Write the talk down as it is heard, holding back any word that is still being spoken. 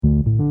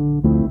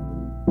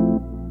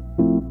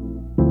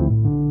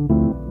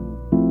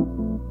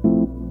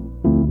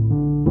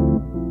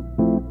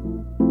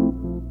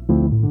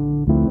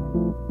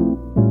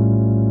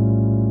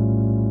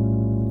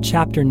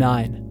Chapter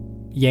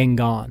 9,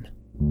 Yangon.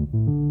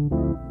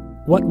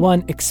 What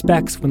one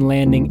expects when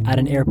landing at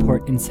an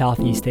airport in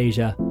Southeast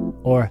Asia,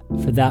 or,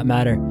 for that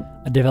matter,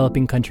 a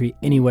developing country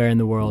anywhere in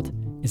the world,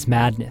 is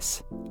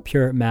madness,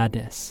 pure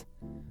madness.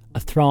 A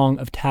throng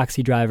of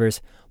taxi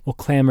drivers will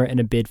clamor in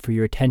a bid for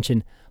your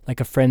attention like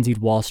a frenzied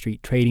Wall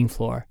Street trading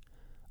floor.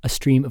 A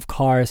stream of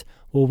cars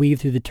will weave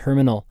through the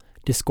terminal,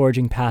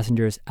 disgorging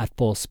passengers at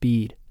full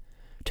speed.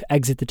 To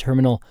exit the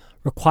terminal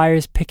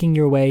requires picking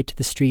your way to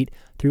the street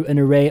through an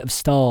array of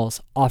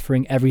stalls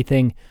offering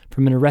everything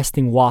from an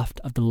arresting waft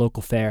of the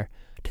local fare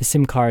to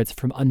SIM cards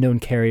from unknown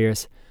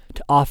carriers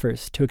to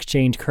offers to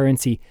exchange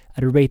currency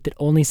at a rate that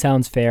only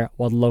sounds fair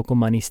while the local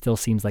money still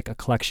seems like a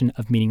collection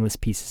of meaningless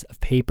pieces of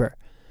paper.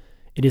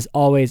 It is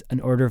always an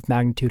order of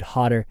magnitude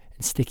hotter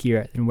and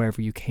stickier than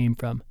wherever you came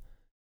from.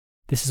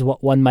 This is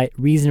what one might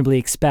reasonably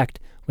expect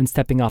when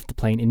stepping off the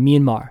plane in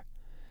Myanmar,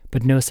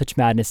 but no such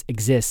madness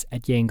exists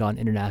at Yangon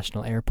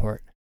International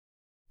Airport.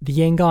 The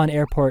Yangon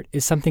Airport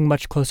is something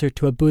much closer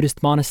to a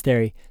Buddhist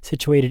monastery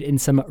situated in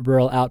some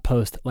rural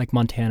outpost like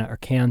Montana or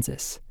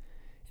Kansas.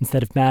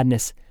 Instead of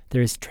madness,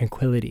 there is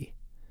tranquility.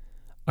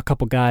 A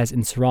couple guys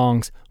in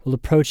sarongs will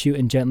approach you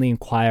and gently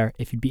inquire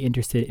if you'd be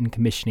interested in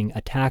commissioning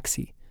a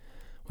taxi.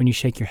 When you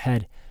shake your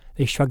head,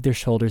 they shrug their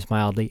shoulders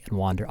mildly and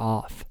wander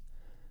off.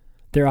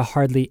 There are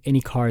hardly any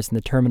cars in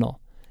the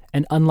terminal,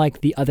 and unlike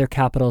the other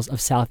capitals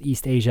of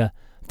Southeast Asia,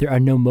 there are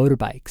no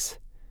motorbikes.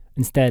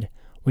 Instead,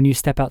 when you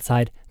step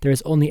outside, there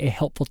is only a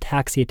helpful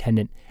taxi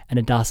attendant and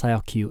a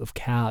docile queue of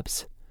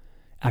cabs.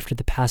 After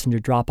the passenger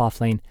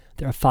drop-off lane,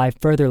 there are 5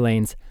 further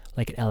lanes,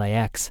 like at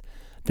LAX,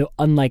 though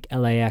unlike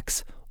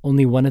LAX,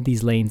 only one of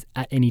these lanes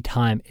at any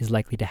time is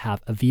likely to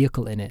have a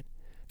vehicle in it.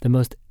 The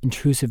most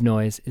intrusive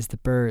noise is the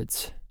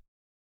birds.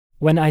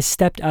 When I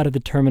stepped out of the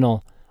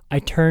terminal, I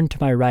turned to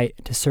my right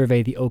to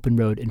survey the open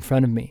road in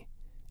front of me.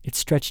 It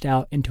stretched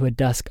out into a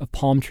dusk of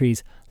palm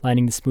trees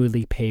lining the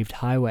smoothly paved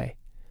highway.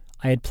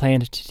 I had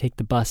planned to take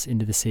the bus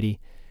into the city,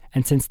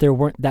 and since there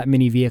weren't that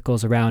many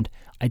vehicles around,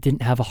 I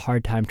didn't have a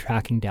hard time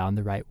tracking down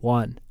the right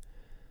one.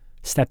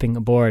 Stepping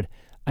aboard,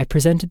 I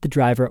presented the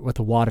driver with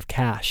a wad of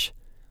cash.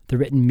 The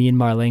written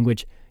Myanmar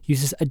language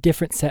uses a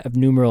different set of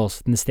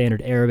numerals than the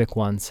standard Arabic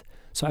ones,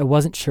 so I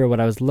wasn't sure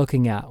what I was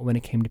looking at when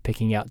it came to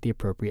picking out the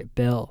appropriate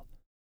bill.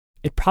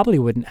 It probably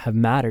wouldn't have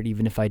mattered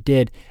even if I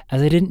did,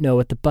 as I didn't know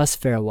what the bus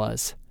fare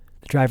was.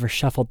 The driver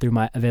shuffled through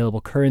my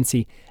available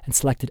currency and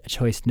selected a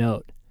choice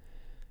note.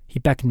 He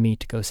beckoned me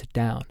to go sit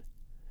down.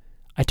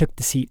 I took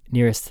the seat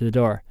nearest to the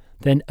door.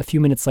 Then, a few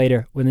minutes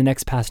later, when the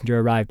next passenger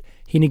arrived,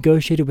 he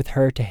negotiated with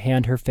her to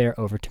hand her fare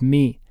over to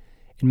me.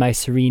 In my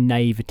serene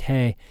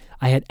naivete,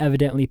 I had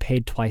evidently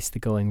paid twice the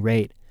going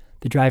rate.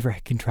 The driver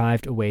had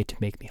contrived a way to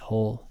make me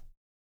whole.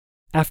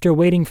 After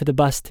waiting for the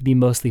bus to be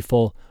mostly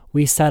full,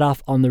 we set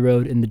off on the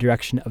road in the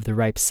direction of the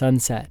ripe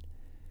sunset.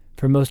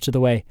 For most of the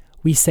way,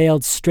 we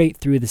sailed straight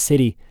through the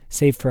city,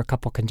 save for a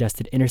couple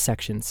congested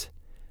intersections.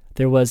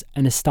 There was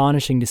an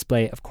astonishing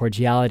display of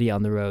cordiality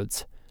on the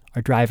roads.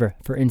 Our driver,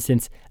 for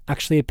instance,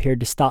 actually appeared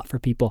to stop for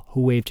people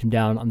who waved him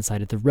down on the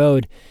side of the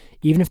road,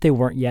 even if they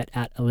weren't yet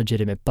at a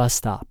legitimate bus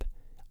stop.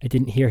 I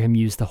didn't hear him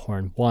use the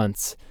horn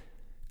once.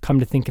 Come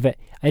to think of it,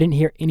 I didn't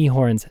hear any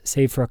horns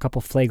save for a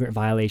couple flagrant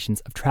violations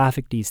of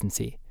traffic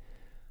decency.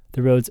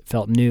 The roads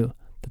felt new,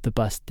 but the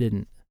bus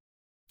didn't.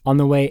 On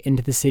the way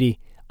into the city,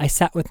 I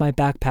sat with my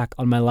backpack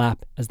on my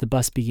lap as the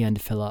bus began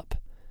to fill up.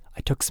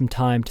 I took some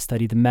time to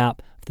study the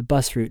map of the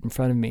bus route in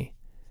front of me.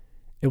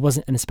 It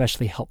wasn't an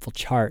especially helpful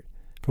chart.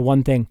 For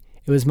one thing,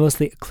 it was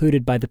mostly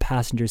occluded by the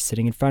passengers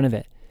sitting in front of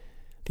it.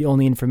 The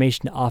only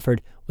information it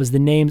offered was the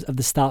names of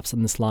the stops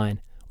on this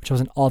line, which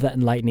wasn't all that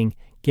enlightening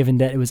given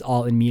that it was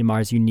all in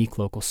Myanmar's unique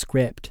local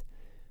script.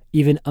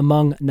 Even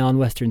among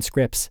non-Western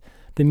scripts,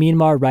 the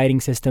Myanmar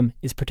writing system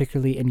is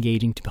particularly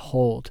engaging to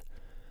behold.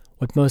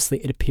 What mostly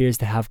it appears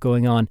to have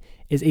going on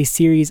is a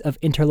series of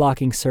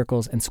interlocking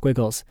circles and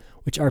squiggles,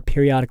 which are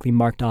periodically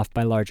marked off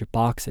by larger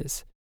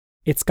boxes.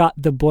 It's got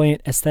the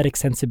buoyant aesthetic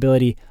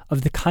sensibility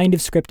of the kind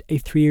of script a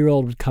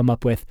 3-year-old would come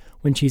up with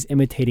when she's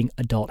imitating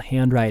adult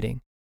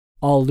handwriting.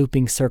 All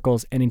looping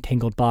circles and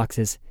entangled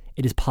boxes,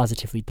 it is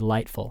positively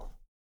delightful.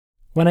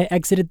 When I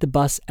exited the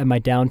bus at my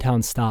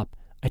downtown stop,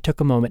 I took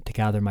a moment to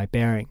gather my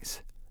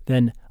bearings.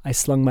 Then I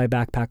slung my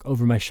backpack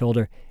over my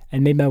shoulder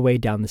and made my way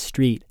down the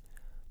street.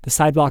 The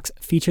sidewalks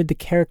featured the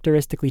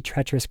characteristically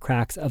treacherous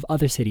cracks of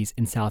other cities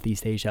in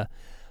Southeast Asia,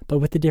 but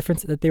with the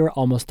difference that they were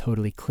almost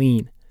totally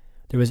clean.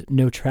 There was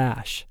no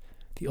trash.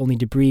 The only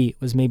debris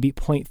was maybe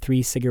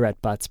 0.3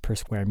 cigarette butts per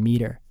square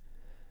meter.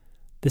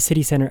 The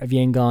city center of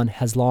Yangon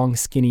has long,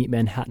 skinny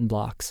Manhattan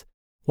blocks.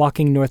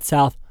 Walking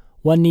north-south,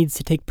 one needs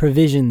to take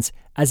provisions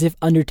as if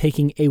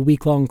undertaking a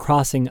week-long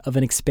crossing of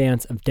an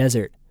expanse of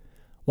desert.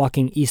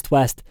 Walking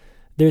east-west,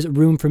 there's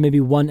room for maybe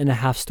 1.5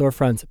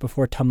 storefronts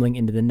before tumbling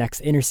into the next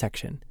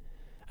intersection.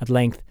 At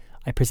length,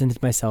 I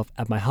presented myself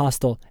at my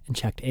hostel and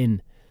checked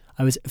in.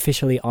 I was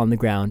officially on the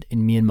ground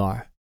in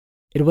Myanmar.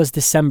 It was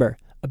December,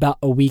 about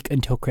a week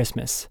until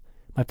Christmas.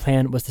 My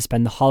plan was to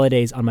spend the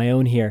holidays on my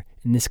own here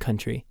in this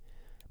country.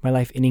 My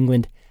life in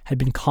England had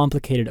been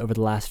complicated over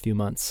the last few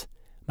months.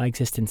 My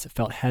existence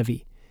felt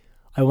heavy.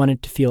 I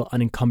wanted to feel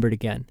unencumbered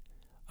again.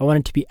 I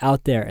wanted to be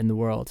out there in the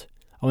world.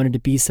 I wanted to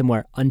be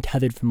somewhere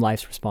untethered from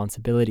life's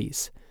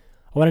responsibilities.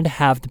 I wanted to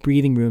have the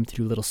breathing room to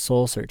do a little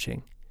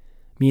soul-searching.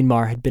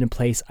 Myanmar had been a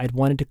place I'd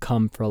wanted to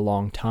come for a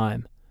long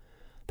time.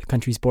 The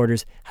country's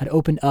borders had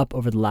opened up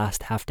over the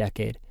last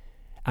half-decade,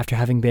 after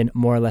having been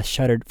more or less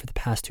shuttered for the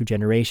past 2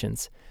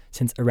 generations,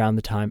 since around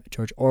the time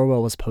George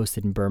Orwell was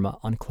posted in Burma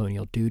on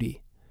colonial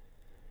duty.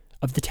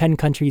 Of the 10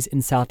 countries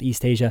in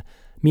Southeast Asia,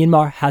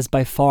 Myanmar has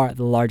by far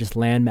the largest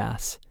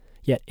landmass,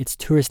 yet its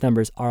tourist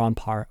numbers are on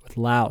par with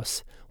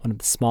Laos, one of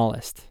the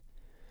smallest.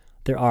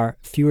 There are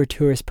fewer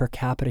tourists per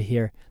capita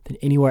here than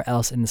anywhere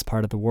else in this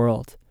part of the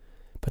world,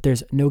 but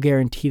there's no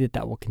guarantee that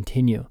that will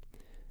continue.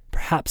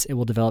 Perhaps it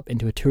will develop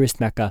into a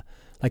tourist mecca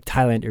like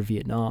Thailand or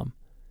Vietnam.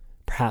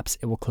 Perhaps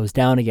it will close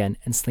down again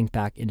and slink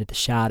back into the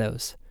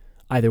shadows.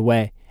 Either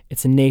way,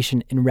 it's a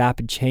nation in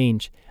rapid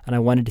change, and I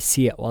wanted to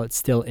see it while it's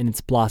still in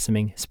its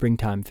blossoming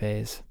springtime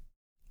phase.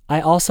 I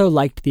also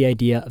liked the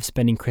idea of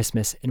spending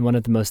Christmas in one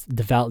of the most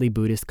devoutly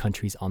Buddhist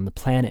countries on the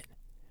planet.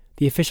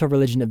 The official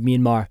religion of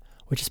Myanmar,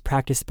 which is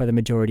practiced by the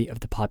majority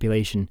of the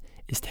population,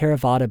 is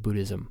Theravada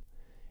Buddhism.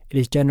 It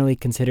is generally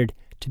considered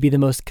to be the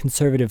most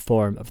conservative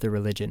form of the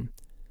religion.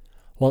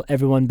 While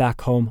everyone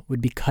back home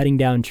would be cutting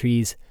down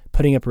trees,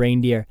 putting up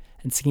reindeer,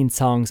 and singing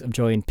songs of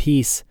joy and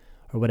peace,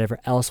 or whatever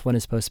else one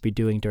is supposed to be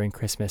doing during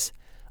Christmas,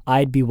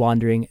 I'd be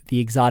wandering the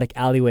exotic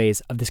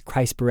alleyways of this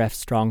Christ-bereft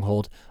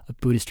stronghold of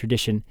Buddhist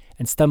tradition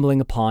and stumbling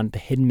upon the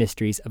hidden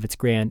mysteries of its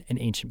grand and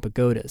ancient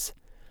pagodas.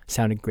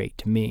 Sounded great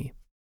to me.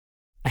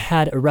 I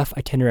had a rough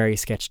itinerary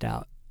sketched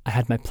out. I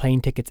had my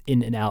plane tickets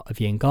in and out of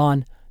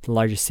Yangon, the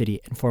largest city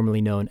and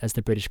formerly known as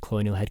the British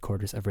colonial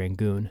headquarters of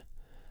Rangoon.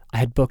 I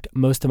had booked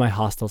most of my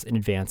hostels in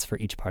advance for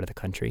each part of the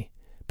country,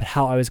 but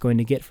how I was going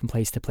to get from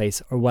place to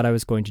place or what I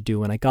was going to do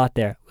when I got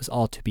there was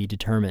all to be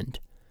determined.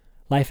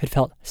 Life had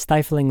felt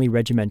stiflingly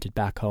regimented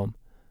back home.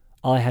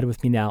 All I had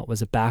with me now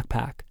was a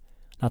backpack,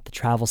 not the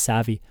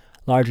travel-savvy,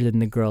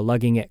 larger-than-the-girl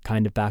lugging it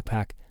kind of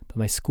backpack, but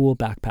my school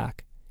backpack.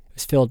 It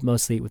was filled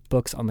mostly with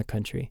books on the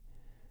country.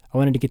 I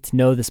wanted to get to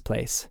know this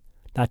place,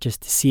 not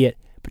just to see it,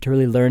 but to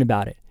really learn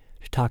about it,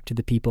 to talk to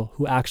the people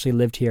who actually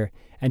lived here,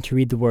 and to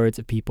read the words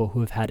of people who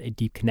have had a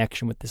deep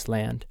connection with this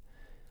land.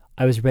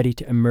 I was ready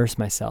to immerse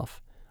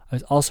myself. I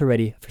was also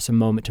ready for some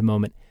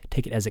moment-to-moment,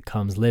 take it as it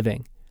comes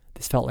living.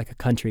 This felt like a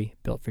country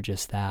built for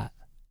just that.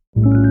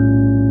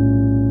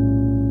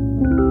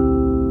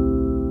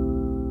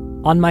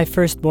 On my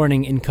first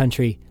morning in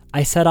country,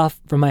 I set off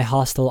from my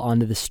hostel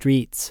onto the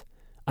streets.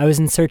 I was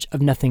in search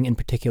of nothing in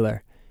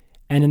particular,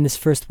 and in this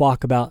first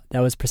walkabout,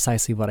 that was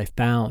precisely what I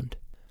found.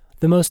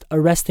 The most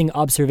arresting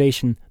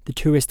observation the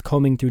tourist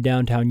combing through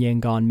downtown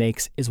Yangon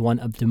makes is one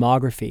of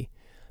demography.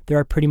 There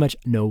are pretty much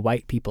no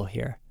white people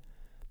here.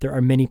 There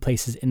are many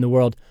places in the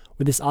world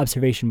where this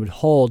observation would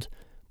hold,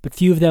 but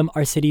few of them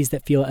are cities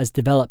that feel as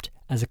developed,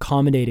 as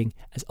accommodating,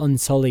 as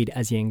unsullied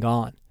as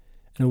Yangon.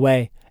 In a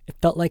way, it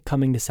felt like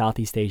coming to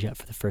Southeast Asia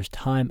for the first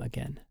time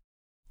again.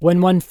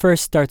 When one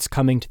first starts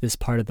coming to this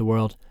part of the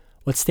world,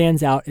 what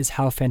stands out is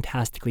how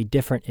fantastically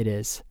different it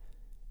is.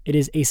 It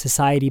is a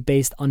society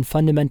based on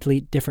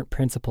fundamentally different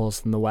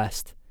principles than the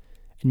West.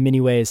 In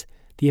many ways,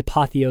 the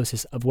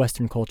apotheosis of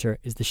Western culture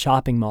is the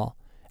shopping mall.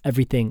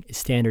 Everything is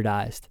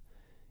standardized.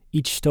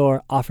 Each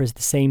store offers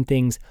the same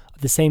things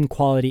of the same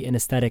quality and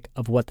aesthetic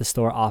of what the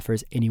store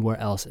offers anywhere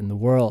else in the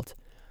world.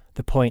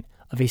 The point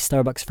of a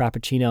Starbucks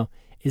Frappuccino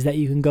is that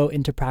you can go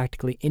into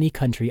practically any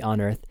country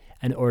on Earth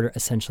and order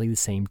essentially the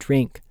same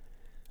drink.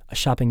 A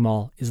shopping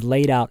mall is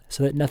laid out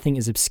so that nothing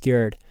is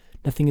obscured,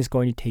 nothing is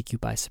going to take you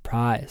by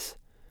surprise.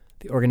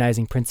 The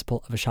organizing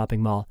principle of a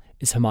shopping mall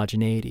is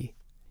homogeneity.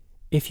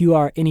 If you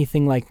are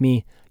anything like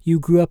me, you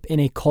grew up in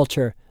a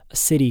culture, a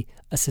city,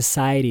 a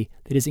society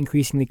that has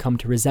increasingly come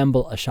to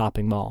resemble a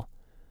shopping mall.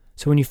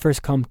 So when you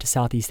first come to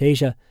Southeast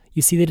Asia,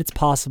 you see that it's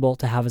possible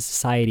to have a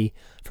society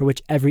for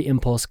which every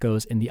impulse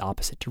goes in the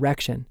opposite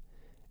direction.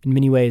 In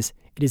many ways,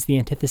 it is the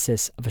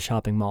antithesis of a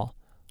shopping mall.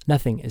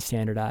 Nothing is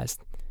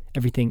standardized.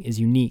 Everything is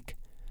unique.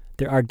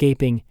 There are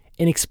gaping,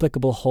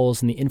 inexplicable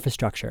holes in the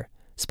infrastructure,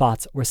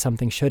 spots where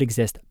something should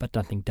exist but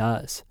nothing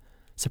does.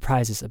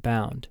 Surprises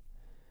abound.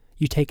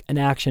 You take an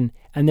action,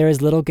 and there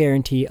is little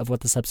guarantee of what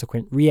the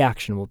subsequent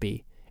reaction will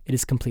be. It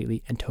is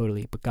completely and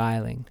totally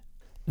beguiling.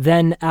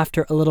 Then,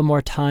 after a little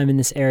more time in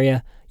this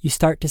area, you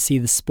start to see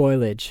the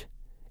spoilage.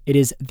 It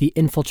is the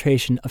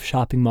infiltration of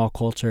shopping mall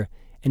culture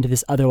into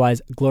this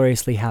otherwise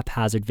gloriously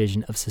haphazard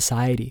vision of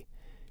society.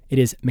 It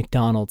is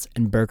McDonald's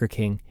and Burger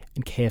King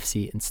and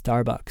KFC and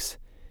Starbucks.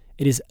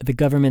 It is the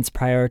government's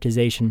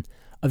prioritization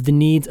of the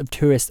needs of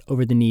tourists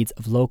over the needs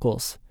of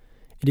locals.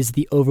 It is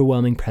the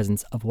overwhelming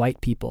presence of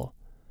white people.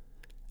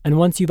 And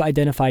once you've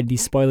identified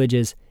these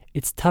spoilages,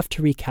 it's tough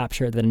to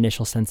recapture that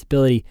initial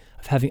sensibility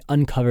of having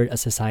uncovered a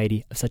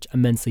society of such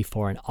immensely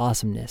foreign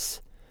awesomeness.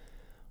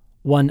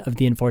 One of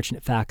the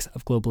unfortunate facts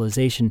of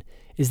globalization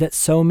is that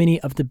so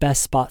many of the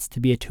best spots to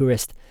be a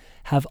tourist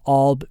have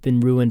all been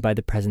ruined by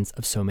the presence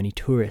of so many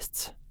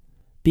tourists.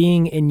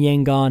 Being in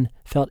Yangon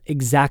felt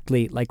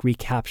exactly like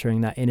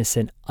recapturing that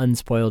innocent,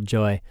 unspoiled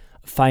joy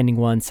of finding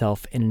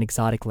oneself in an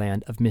exotic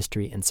land of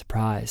mystery and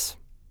surprise.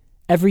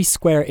 Every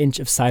square inch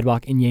of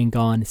sidewalk in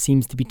Yangon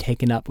seems to be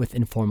taken up with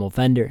informal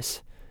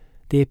vendors.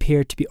 They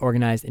appear to be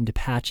organized into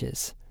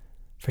patches.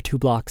 For 2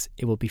 blocks,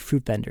 it will be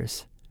fruit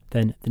vendors.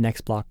 Then the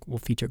next block will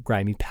feature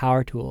grimy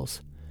power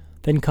tools.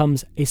 Then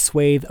comes a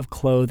swathe of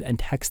clothes and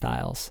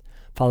textiles,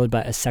 followed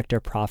by a sector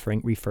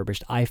proffering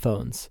refurbished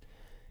iPhones.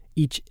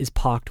 Each is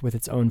pocked with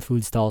its own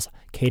food stalls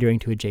catering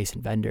to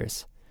adjacent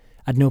vendors.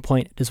 At no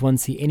point does one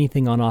see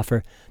anything on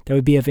offer that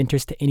would be of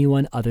interest to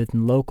anyone other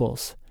than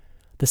locals.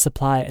 The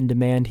supply and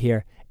demand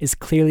here is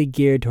clearly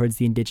geared towards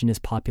the indigenous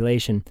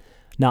population,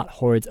 not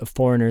hordes of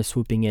foreigners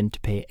swooping in to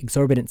pay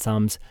exorbitant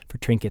sums for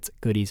trinkets,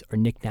 goodies, or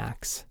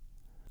knickknacks.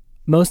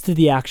 Most of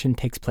the action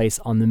takes place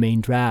on the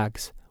main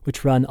drags,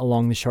 which run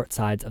along the short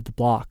sides of the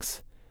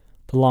blocks.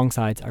 The long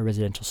sides are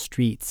residential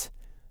streets.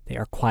 They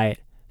are quiet,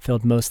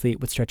 filled mostly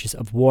with stretches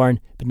of worn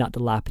but not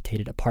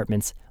dilapidated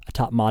apartments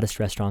atop modest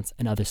restaurants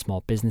and other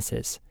small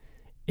businesses.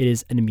 It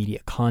is an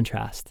immediate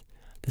contrast.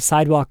 The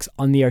sidewalks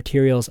on the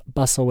arterials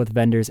bustle with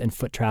vendors and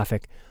foot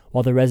traffic,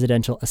 while the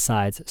residential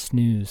asides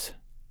snooze.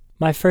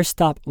 My first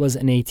stop was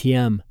an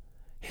ATM.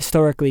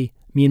 Historically,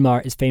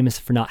 Myanmar is famous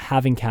for not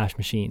having cash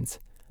machines.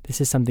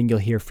 This is something you'll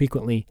hear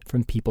frequently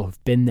from people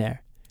who've been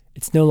there.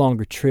 It's no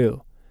longer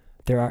true.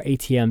 There are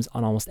ATMs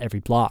on almost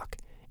every block.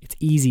 It's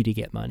easy to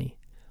get money.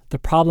 The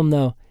problem,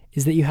 though,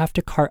 is that you have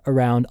to cart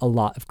around a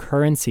lot of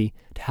currency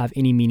to have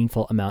any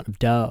meaningful amount of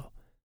dough.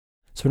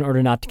 So in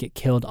order not to get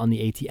killed on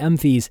the ATM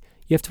fees,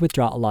 you have to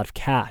withdraw a lot of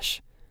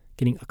cash.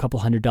 Getting a couple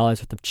 $100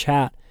 worth of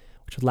chat,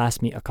 which would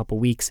last me a couple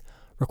weeks,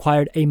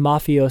 required a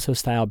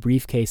mafioso-style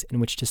briefcase in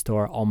which to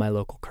store all my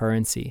local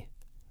currency.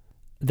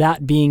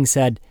 That being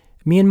said,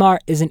 Myanmar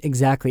isn't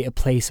exactly a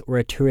place where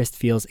a tourist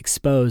feels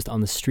exposed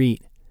on the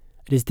street.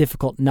 It is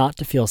difficult not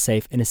to feel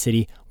safe in a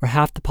city where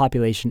half the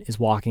population is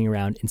walking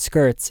around in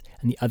skirts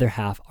and the other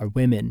half are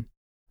women.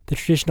 The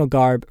traditional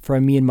garb for a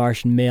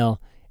Myanmartian male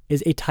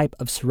is a type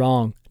of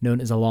sarong known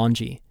as a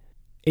longi.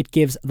 It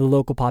gives the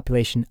local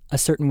population a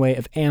certain way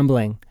of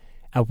ambling,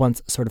 at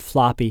once sort of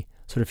floppy,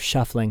 sort of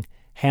shuffling,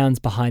 hands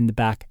behind the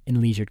back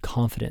in leisured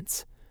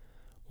confidence.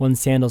 One's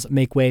sandals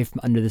make way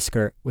from under the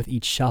skirt with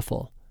each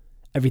shuffle.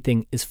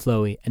 Everything is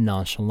flowy and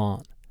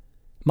nonchalant.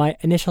 My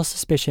initial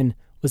suspicion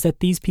was that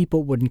these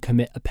people wouldn't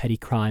commit a petty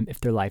crime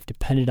if their life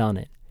depended on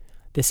it.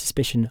 This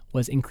suspicion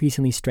was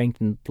increasingly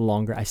strengthened the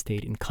longer I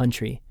stayed in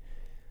country.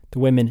 The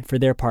women, for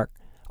their part,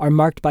 are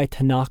marked by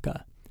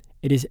tanaka.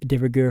 It is de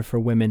rigueur for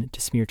women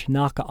to smear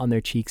tanaka on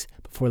their cheeks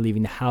before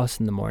leaving the house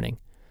in the morning.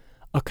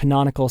 A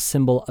canonical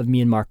symbol of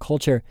Myanmar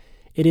culture,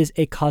 it is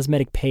a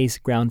cosmetic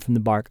paste ground from the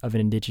bark of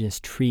an indigenous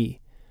tree.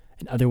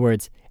 In other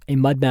words, a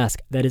mud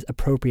mask that is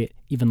appropriate,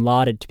 even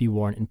lauded, to be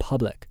worn in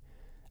public.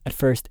 At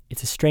first,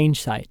 it's a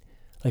strange sight,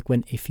 like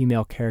when a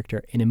female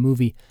character in a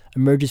movie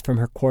emerges from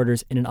her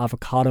quarters in an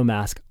avocado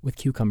mask with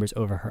cucumbers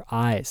over her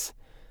eyes.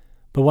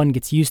 But one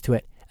gets used to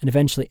it, and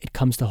eventually it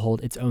comes to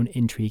hold its own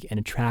intrigue and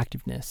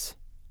attractiveness.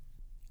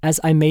 As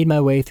I made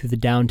my way through the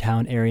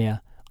downtown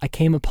area, I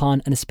came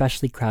upon an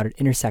especially crowded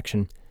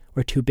intersection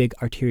where 2 big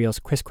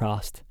arterials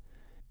crisscrossed.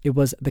 It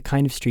was the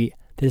kind of street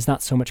that is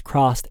not so much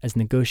crossed as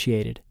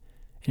negotiated.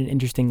 In an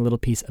interesting little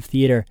piece of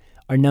theater,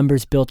 our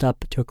numbers built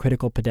up to a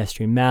critical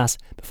pedestrian mass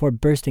before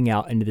bursting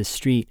out into the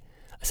street,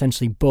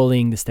 essentially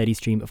bullying the steady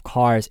stream of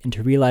cars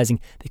into realizing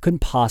they couldn't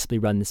possibly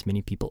run this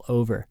many people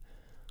over.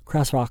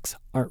 Crosswalks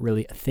aren't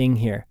really a thing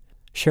here.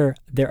 Sure,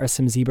 there are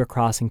some zebra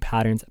crossing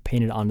patterns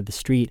painted onto the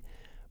street,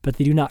 but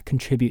they do not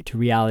contribute to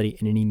reality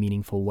in any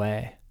meaningful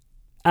way.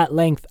 At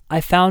length,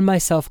 I found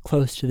myself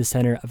close to the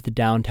center of the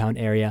downtown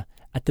area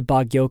at the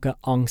Bagyoka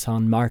Aung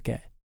San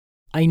Market.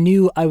 I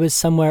knew I was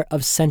somewhere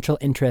of central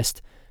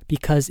interest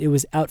because it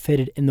was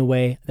outfitted in the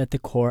way that the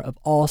core of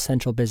all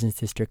central business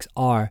districts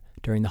are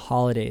during the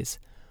holidays,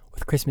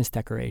 with Christmas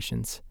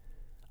decorations.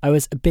 I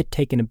was a bit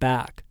taken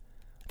aback.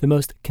 The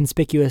most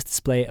conspicuous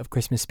display of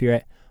Christmas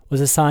spirit was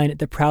a sign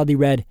that proudly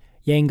read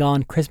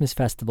Yangon Christmas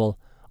Festival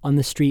on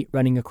the street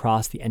running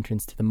across the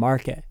entrance to the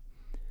market.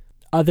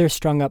 Other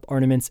strung-up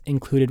ornaments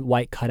included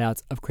white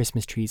cutouts of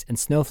Christmas trees and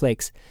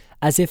snowflakes,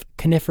 as if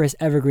coniferous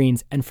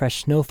evergreens and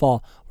fresh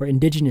snowfall were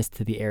indigenous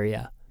to the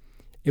area.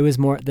 It was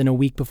more than a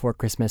week before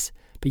Christmas,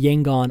 but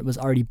Yangon was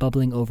already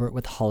bubbling over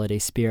with holiday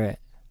spirit.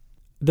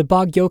 The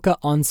Bagyoka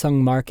Aung San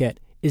Market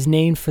is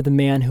named for the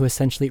man who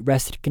essentially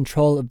wrested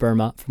control of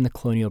Burma from the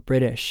colonial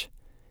British.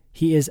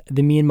 He is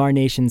the Myanmar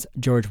nation's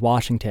George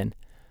Washington,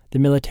 the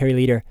military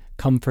leader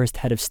come first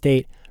head of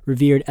state,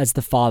 revered as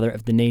the father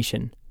of the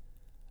nation.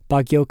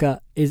 Bagyoka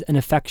is an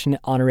affectionate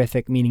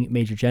honorific meaning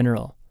Major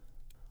General.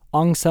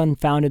 Aung San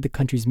founded the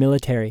country's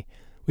military,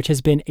 which has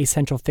been a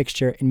central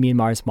fixture in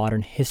Myanmar's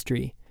modern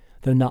history,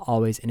 though not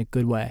always in a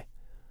good way.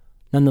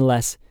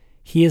 Nonetheless,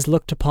 he is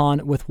looked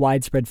upon with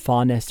widespread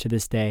fondness to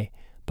this day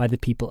by the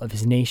people of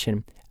his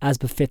nation, as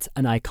befits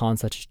an icon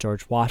such as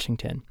George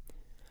Washington.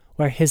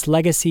 Where his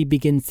legacy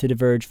begins to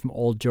diverge from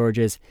Old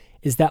George's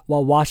is that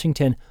while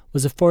Washington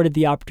was afforded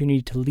the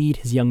opportunity to lead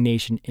his young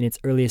nation in its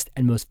earliest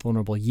and most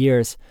vulnerable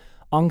years,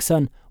 Aung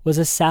San was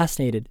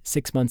assassinated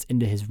 6 months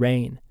into his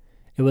reign.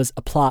 It was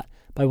a plot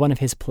by one of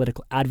his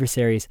political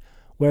adversaries,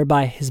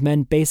 whereby his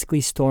men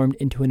basically stormed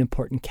into an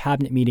important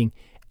cabinet meeting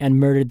and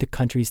murdered the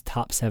country's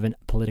top 7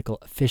 political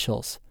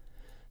officials.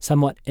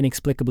 Somewhat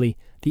inexplicably,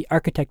 the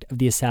architect of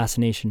the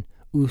assassination,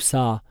 U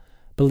Sa,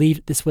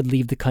 believed this would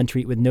leave the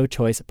country with no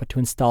choice but to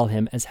install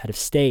him as head of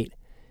state.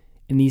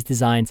 In these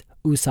designs,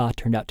 U Sa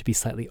turned out to be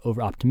slightly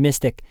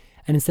over-optimistic,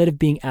 and instead of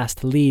being asked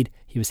to lead,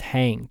 he was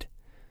hanged.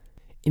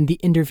 In the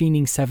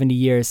intervening 70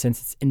 years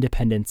since its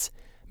independence,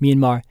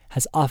 Myanmar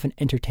has often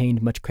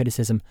entertained much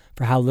criticism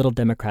for how little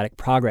democratic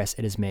progress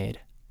it has made.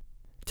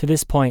 To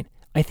this point,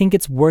 I think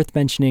it's worth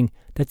mentioning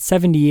that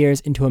 70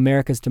 years into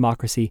America's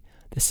democracy,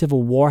 the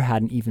Civil War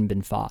hadn't even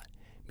been fought,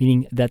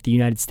 meaning that the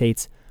United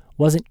States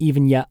wasn't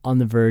even yet on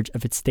the verge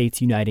of its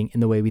states uniting in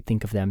the way we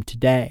think of them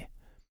today.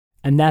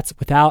 And that's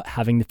without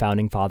having the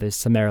Founding Fathers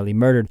summarily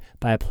murdered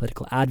by a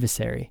political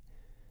adversary.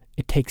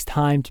 It takes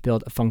time to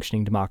build a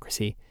functioning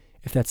democracy,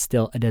 if that's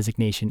still a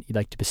designation you'd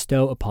like to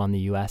bestow upon the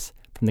U.S.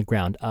 from the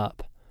ground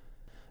up.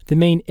 The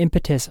main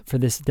impetus for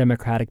this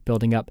democratic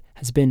building up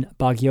has been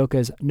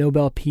Bagyoka's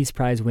Nobel Peace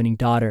Prize winning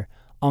daughter,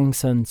 Aung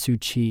San Suu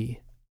Kyi.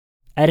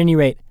 At any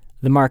rate,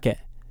 the market.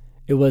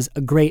 It was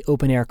a great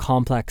open-air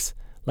complex,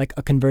 like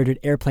a converted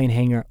airplane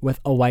hangar with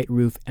a white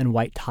roof and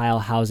white tile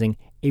housing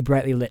a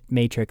brightly lit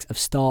matrix of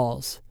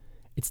stalls.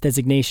 Its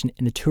designation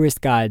in the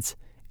tourist guides,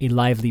 a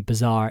lively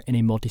bazaar in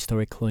a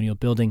multi-story colonial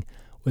building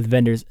with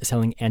vendors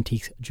selling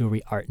antiques,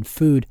 jewelry, art, and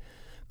food,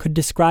 could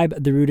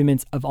describe the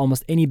rudiments of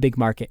almost any big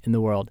market in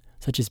the world,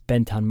 such as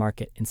Bentown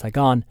Market in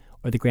Saigon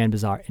or the Grand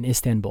Bazaar in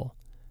Istanbul.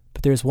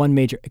 But there is one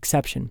major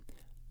exception.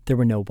 There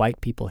were no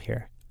white people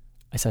here.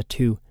 I saw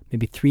 2,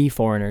 maybe 3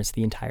 foreigners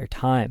the entire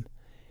time.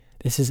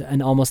 This is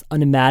an almost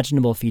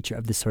unimaginable feature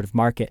of this sort of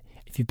market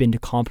if you've been to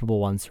comparable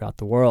ones throughout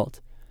the world.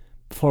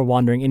 Before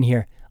wandering in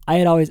here, I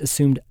had always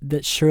assumed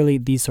that surely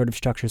these sort of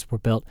structures were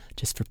built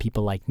just for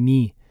people like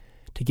me,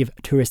 to give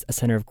tourists a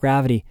center of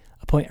gravity,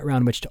 a point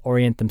around which to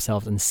orient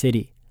themselves in the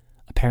city.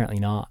 Apparently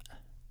not.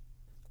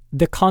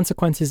 The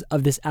consequences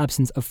of this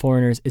absence of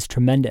foreigners is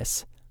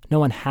tremendous. No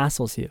one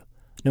hassles you.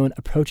 No one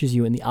approaches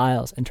you in the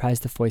aisles and tries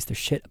to foist their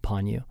shit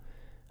upon you.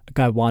 A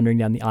guy wandering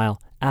down the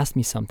aisle asked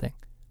me something.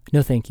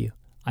 No thank you,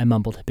 I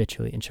mumbled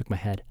habitually and shook my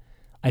head.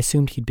 I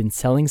assumed he'd been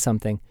selling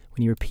something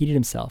when he repeated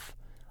himself.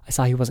 I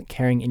saw he wasn't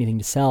carrying anything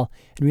to sell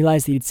and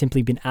realized that he'd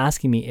simply been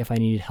asking me if I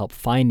needed help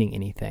finding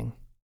anything.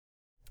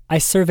 I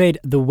surveyed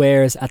the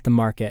wares at the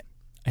market.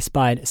 I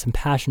spied some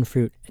passion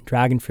fruit and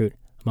dragon fruit,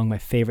 among my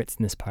favorites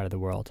in this part of the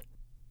world.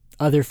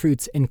 Other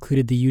fruits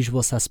included the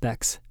usual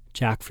suspects: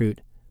 jackfruit,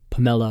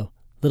 pomelo,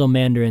 little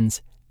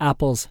mandarins,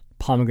 apples,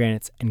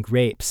 pomegranates, and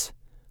grapes.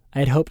 I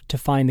had hoped to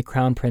find the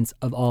crown prince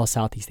of all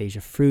Southeast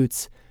Asia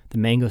fruits, the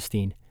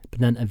mangosteen, but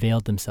none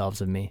availed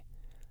themselves of me.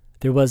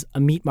 There was a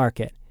meat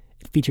market.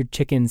 It featured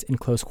chickens in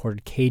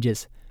close-quartered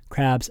cages,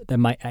 crabs that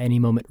might at any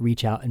moment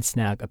reach out and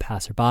snag a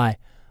passerby,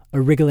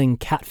 a wriggling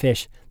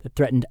catfish that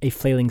threatened a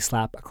flailing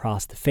slap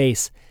across the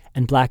face,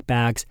 and black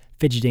bags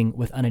fidgeting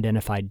with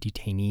unidentified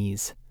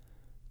detainees.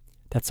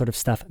 That sort of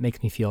stuff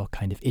makes me feel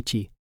kind of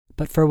itchy.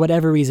 But for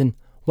whatever reason,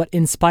 what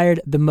inspired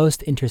the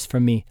most interest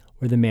from me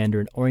were the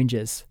mandarin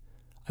oranges.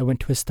 I went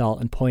to a stall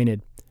and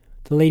pointed.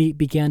 The lady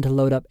began to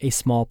load up a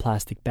small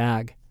plastic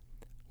bag.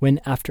 When,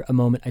 after a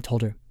moment, I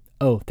told her,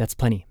 "Oh, that's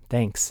plenty,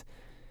 thanks,"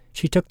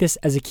 she took this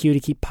as a cue to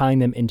keep piling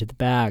them into the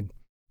bag.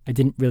 I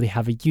didn't really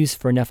have a use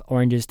for enough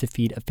oranges to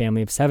feed a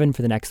family of 7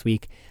 for the next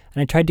week,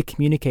 and I tried to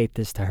communicate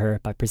this to her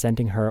by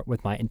presenting her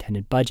with my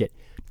intended budget,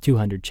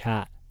 200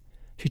 chat.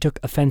 She took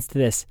offense to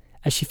this,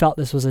 as she felt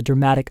this was a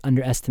dramatic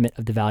underestimate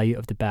of the value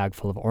of the bag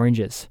full of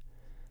oranges.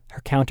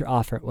 Her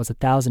counter-offer was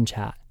 1,000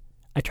 chat.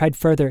 I tried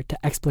further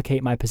to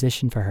explicate my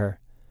position for her.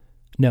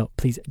 "No,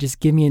 please, just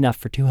give me enough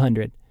for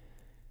 200.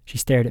 She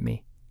stared at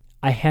me.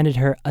 I handed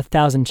her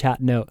 1,000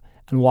 chat note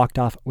and walked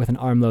off with an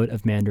armload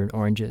of mandarin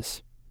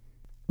oranges.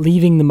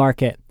 Leaving the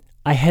market,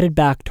 I headed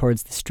back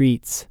towards the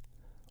streets.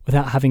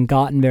 Without having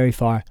gotten very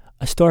far,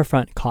 a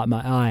storefront caught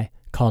my eye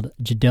called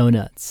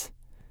J-Donuts.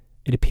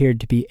 It appeared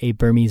to be a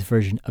Burmese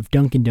version of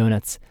Dunkin'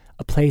 Donuts,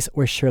 a place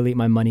where surely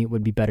my money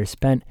would be better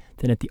spent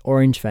than at the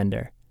orange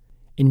vendor.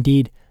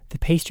 Indeed, the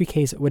pastry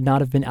case would not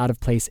have been out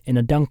of place in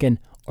a Dunkin'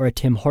 or a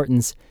Tim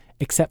Hortons,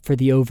 except for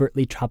the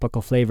overtly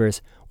tropical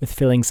flavors with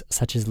fillings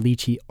such as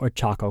lychee or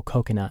choco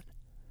coconut.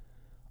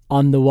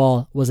 On the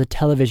wall was a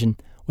television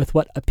with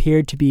what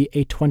appeared to be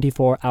a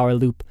 24-hour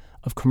loop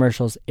of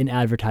commercials in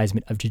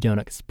advertisement of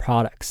J-Donuts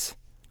products.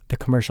 The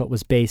commercial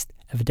was based,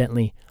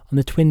 evidently, on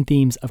the twin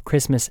themes of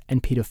Christmas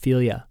and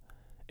pedophilia.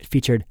 It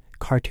featured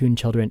cartoon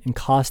children in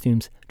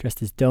costumes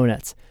dressed as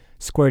donuts,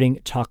 squirting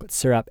chocolate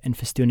syrup and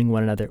festooning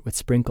one another with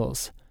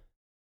sprinkles.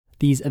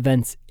 These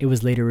events, it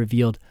was later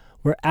revealed,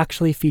 were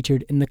actually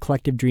featured in the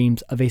collective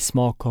dreams of a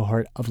small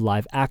cohort of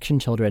live-action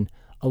children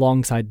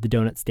alongside the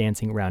donuts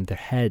dancing around their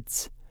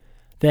heads.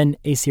 Then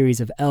a series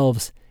of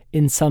elves,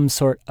 in some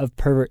sort of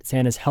pervert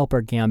Santa's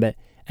helper gambit,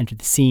 entered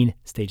the scene,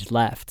 stage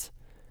left.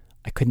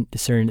 I couldn't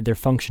discern their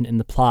function in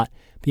the plot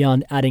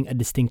beyond adding a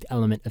distinct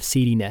element of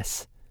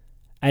seediness.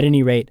 At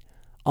any rate,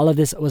 all of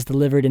this was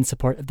delivered in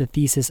support of the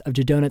thesis of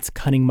Jadonut's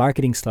cunning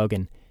marketing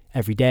slogan,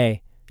 every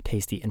day,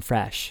 tasty and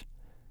fresh.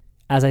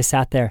 As I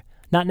sat there,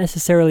 not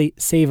necessarily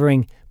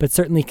savoring, but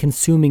certainly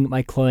consuming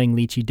my cloying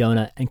lychee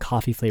donut and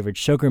coffee-flavored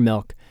sugar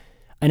milk,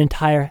 an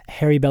entire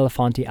Harry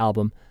Belafonte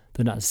album,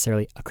 though not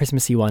necessarily a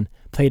Christmassy one,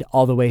 played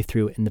all the way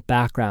through in the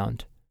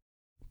background.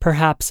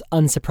 Perhaps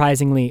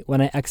unsurprisingly,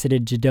 when I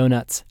exited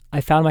Jadonut's,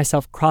 I found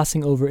myself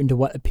crossing over into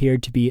what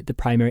appeared to be the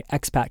primary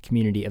expat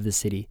community of the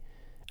city.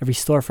 Every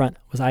storefront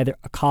was either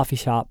a coffee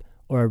shop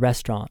or a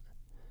restaurant.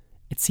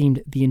 It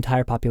seemed the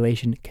entire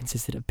population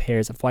consisted of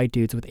pairs of white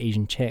dudes with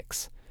Asian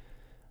chicks.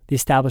 The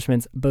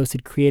establishments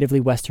boasted creatively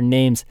Western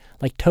names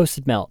like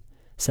Toasted Melt,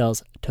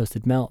 sells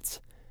toasted melts.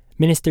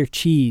 Minister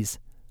Cheese,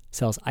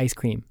 sells ice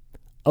cream.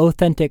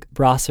 Authentic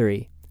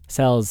Brasserie,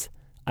 sells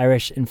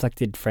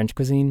Irish-inflected French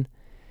cuisine.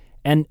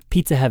 And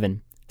Pizza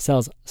Heaven,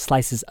 sells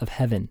slices of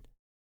heaven.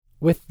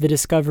 With the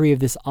discovery of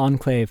this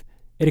enclave,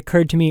 it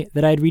occurred to me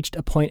that I had reached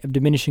a point of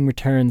diminishing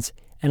returns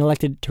and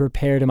elected to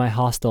repair to my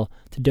hostel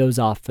to doze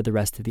off for the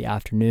rest of the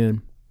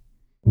afternoon.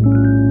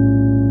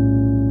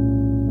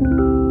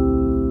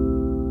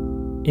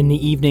 In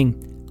the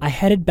evening, I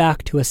headed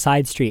back to a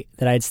side street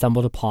that I had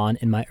stumbled upon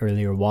in my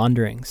earlier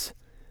wanderings.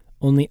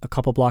 Only a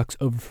couple blocks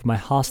over from my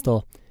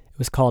hostel, it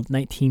was called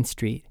 19th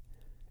Street.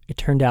 It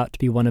turned out to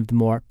be one of the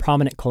more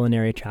prominent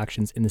culinary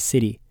attractions in the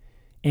city.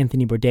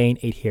 Anthony Bourdain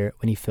ate here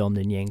when he filmed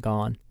in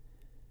Yangon.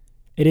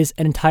 It is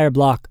an entire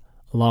block,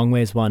 a long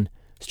ways one,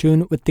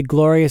 strewn with the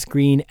glorious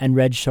green and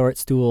red short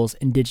stools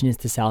indigenous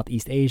to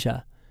Southeast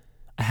Asia.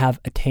 I have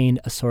attained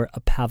a sort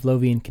of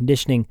Pavlovian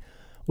conditioning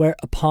where,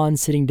 upon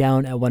sitting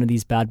down at one of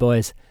these bad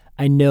boys,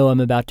 I know I'm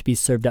about to be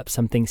served up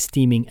something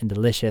steaming and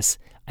delicious,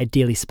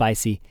 ideally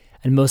spicy,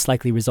 and most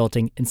likely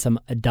resulting in some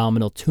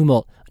abdominal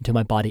tumult until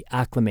my body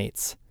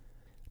acclimates.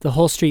 The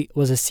whole street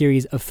was a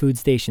series of food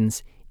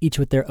stations, each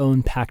with their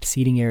own packed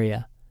seating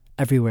area.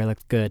 Everywhere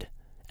looked good.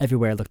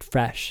 Everywhere looked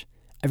fresh.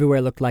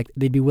 Everywhere looked like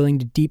they'd be willing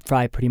to deep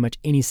fry pretty much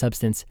any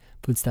substance,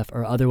 foodstuff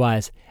or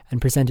otherwise,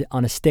 and present it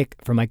on a stick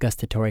for my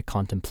gustatory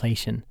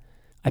contemplation.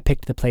 I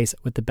picked the place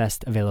with the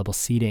best available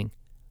seating.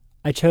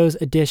 I chose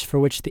a dish for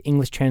which the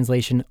English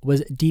translation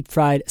was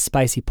deep-fried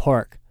spicy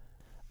pork.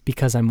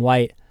 Because I'm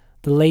white,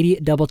 the lady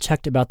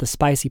double-checked about the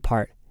spicy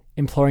part,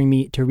 imploring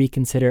me to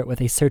reconsider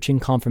with a searching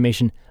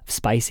confirmation of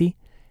spicy,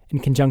 in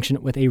conjunction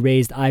with a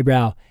raised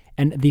eyebrow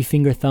and the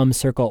finger-thumb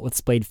circle with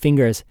splayed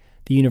fingers,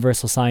 the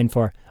universal sign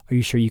for, "Are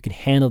you sure you can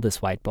handle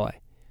this, white boy?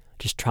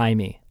 Just try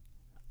me."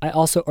 I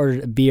also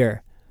ordered a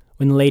beer.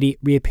 When the lady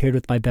reappeared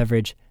with my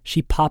beverage,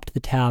 she popped the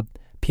tab,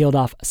 peeled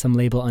off some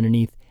label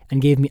underneath,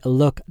 and gave me a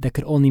look that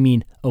could only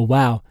mean, "Oh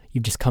wow,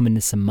 you've just come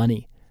into some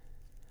money."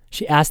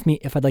 She asked me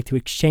if I'd like to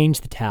exchange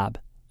the tab.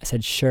 I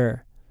said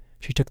sure.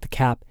 She took the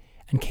cap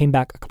and came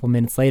back a couple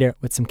minutes later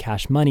with some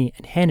cash money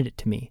and handed it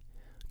to me.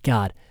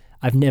 God,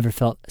 I've never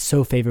felt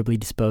so favorably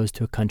disposed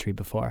to a country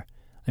before.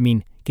 I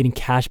mean, getting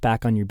cash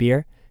back on your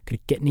beer, could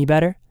it get any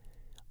better?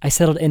 I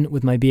settled in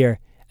with my beer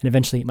and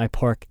eventually my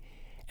pork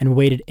and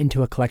waded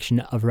into a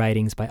collection of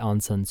writings by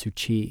Aung San Suu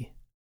Kyi.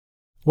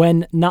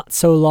 When, not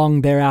so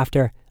long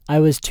thereafter, I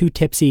was too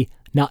tipsy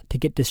not to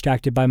get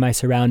distracted by my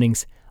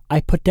surroundings,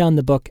 I put down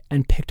the book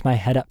and picked my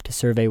head up to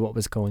survey what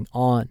was going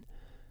on.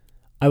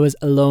 I was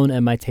alone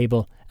at my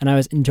table, and I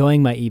was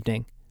enjoying my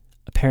evening.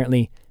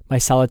 Apparently, my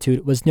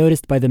solitude was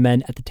noticed by the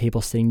men at the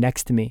table sitting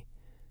next to me.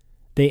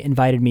 They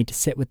invited me to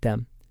sit with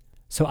them.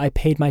 So I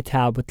paid my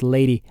tab with the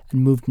lady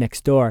and moved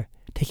next door,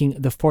 taking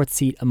the fourth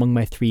seat among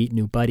my 3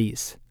 new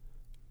buddies.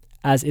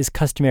 As is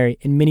customary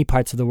in many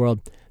parts of the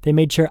world, they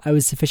made sure I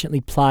was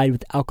sufficiently plied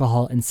with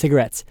alcohol and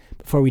cigarettes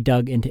before we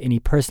dug into any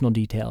personal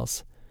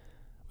details.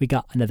 We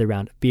got another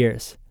round of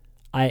beers.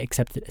 I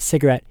accepted a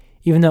cigarette,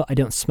 even though I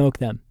don't smoke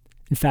them.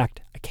 In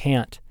fact, I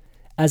can't.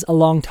 As a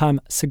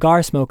long-time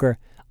cigar smoker,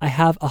 I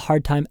have a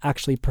hard time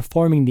actually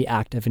performing the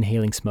act of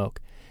inhaling smoke,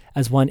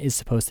 as one is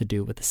supposed to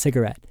do with a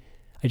cigarette.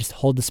 I just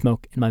hold the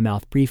smoke in my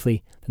mouth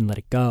briefly, then let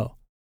it go.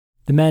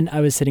 The men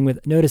I was sitting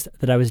with noticed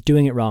that I was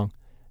doing it wrong.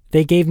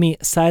 They gave me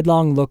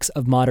sidelong looks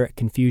of moderate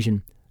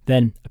confusion.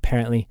 Then,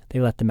 apparently,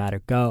 they let the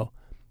matter go,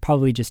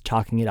 probably just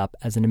chalking it up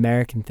as an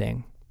American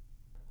thing.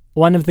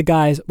 One of the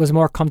guys was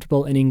more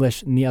comfortable in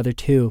English than the other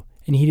 2,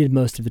 and he did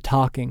most of the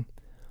talking.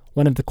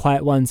 One of the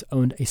quiet ones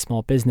owned a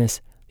small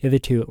business. The other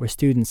 2 were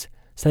students,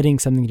 studying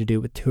something to do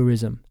with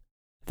tourism.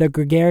 The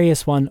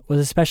gregarious one was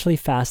especially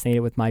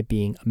fascinated with my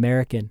being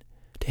American.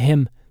 To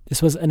him,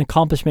 this was an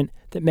accomplishment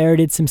that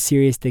merited some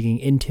serious digging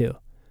into.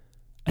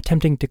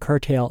 Attempting to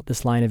curtail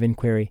this line of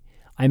inquiry,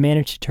 I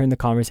managed to turn the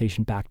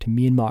conversation back to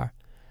Myanmar.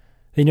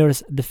 They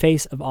noticed the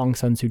face of Aung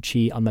San Suu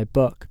Kyi on my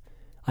book.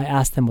 I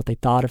asked them what they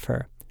thought of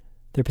her.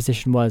 Their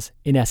position was,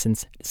 in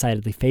essence,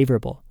 decidedly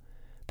favorable.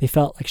 They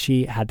felt like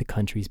she had the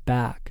country's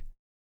back.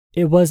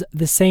 It was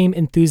the same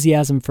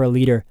enthusiasm for a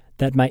leader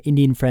that my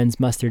Indian friends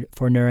mustered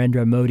for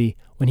Narendra Modi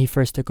when he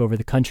first took over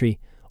the country,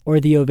 or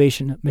the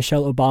ovation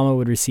Michelle Obama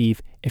would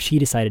receive if she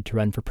decided to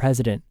run for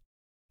president.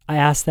 I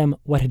asked them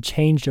what had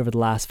changed over the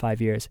last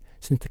 5 years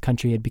since the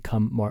country had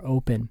become more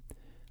open.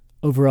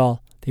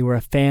 Overall, they were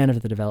a fan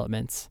of the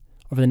developments.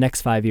 Over the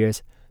next 5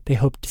 years, they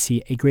hoped to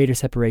see a greater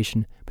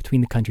separation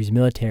between the country's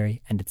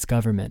military and its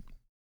government.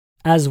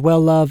 As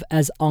well-loved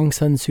as Aung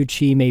San Suu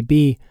Kyi may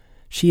be,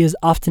 she is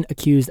often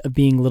accused of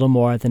being little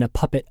more than a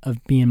puppet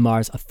of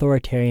Myanmar's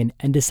authoritarian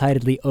and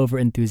decidedly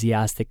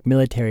over-enthusiastic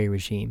military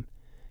regime.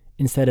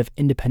 Instead of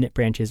independent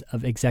branches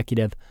of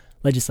executive,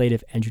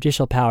 legislative, and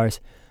judicial powers,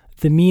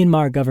 the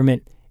Myanmar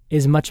government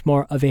is much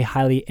more of a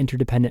highly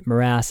interdependent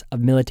morass of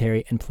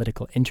military and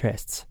political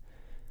interests.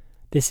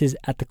 This is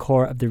at the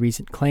core of the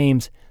recent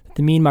claims that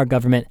the Myanmar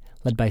government,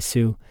 led by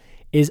Suu,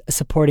 is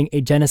supporting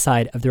a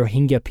genocide of the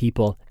Rohingya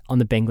people on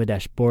the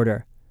Bangladesh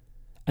border.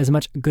 As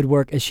much good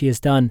work as she has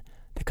done,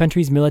 the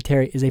country's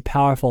military is a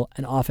powerful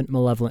and often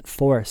malevolent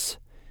force.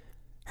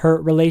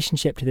 Her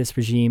relationship to this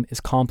regime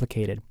is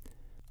complicated.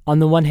 On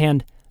the one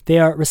hand, they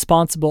are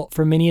responsible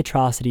for many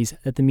atrocities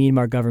that the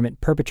Myanmar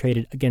government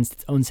perpetrated against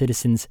its own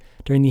citizens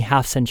during the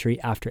half-century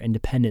after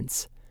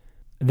independence.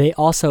 They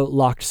also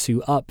locked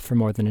Suu up for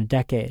more than a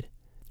decade.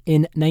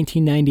 In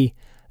 1990,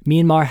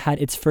 Myanmar had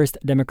its first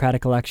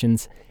democratic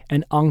elections,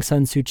 and Aung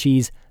San Suu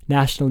Kyi's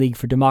National League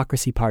for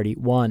Democracy party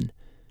won.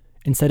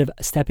 Instead of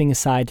stepping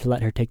aside to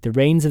let her take the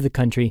reins of the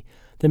country,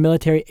 the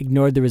military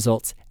ignored the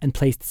results and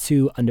placed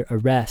Suu under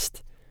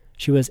arrest.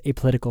 She was a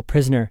political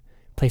prisoner,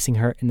 placing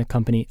her in the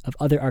company of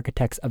other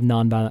architects of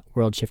nonviolent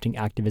world-shifting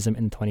activism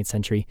in the 20th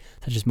century,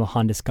 such as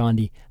Mohandas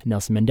Gandhi and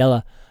Nelson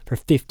Mandela, for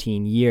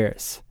 15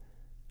 years.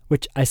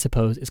 Which I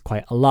suppose is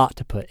quite a lot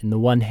to put in the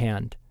one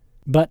hand.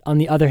 But on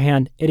the other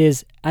hand, it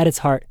is, at its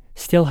heart,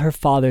 still her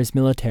father's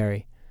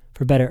military.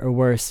 For better or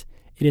worse,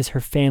 it is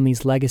her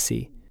family's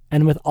legacy.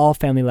 And with all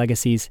family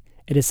legacies,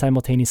 it is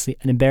simultaneously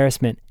an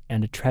embarrassment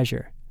and a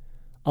treasure.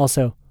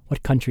 Also,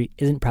 what country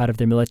isn't proud of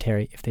their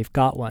military if they've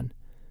got one?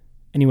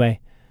 Anyway,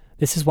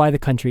 this is why the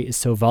country is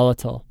so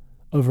volatile.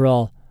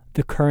 Overall,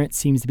 the current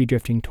seems to be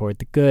drifting toward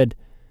the good,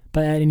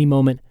 but at any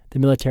moment, the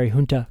military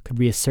junta could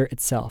reassert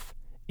itself.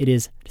 It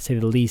is, to say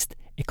the least,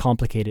 a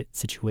complicated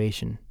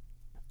situation.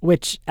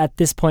 Which, at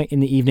this point in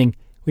the evening,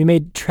 we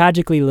made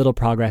tragically little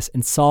progress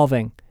in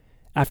solving.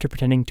 After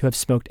pretending to have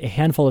smoked a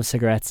handful of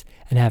cigarettes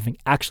and having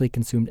actually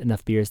consumed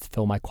enough beers to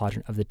fill my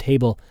quadrant of the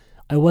table,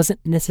 I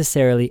wasn't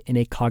necessarily in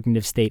a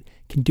cognitive state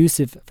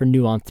conducive for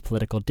nuanced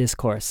political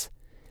discourse.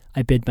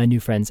 I bid my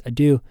new friends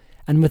adieu,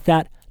 and with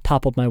that,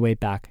 toppled my way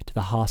back to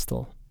the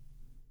hostel.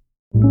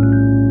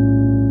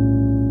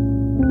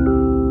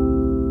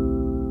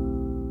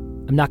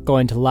 I'm not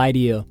going to lie to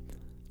you.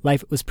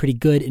 Life was pretty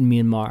good in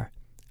Myanmar.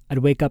 I'd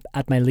wake up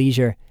at my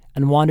leisure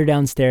and wander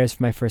downstairs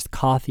for my first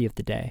coffee of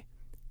the day.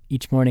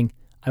 Each morning,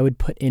 I would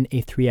put in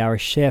a 3-hour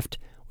shift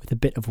with a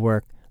bit of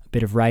work, a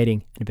bit of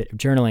writing, and a bit of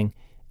journaling,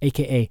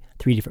 aka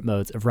 3 different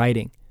modes of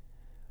writing.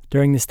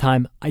 During this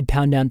time, I'd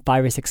pound down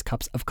 5 or 6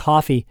 cups of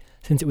coffee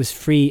since it was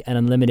free and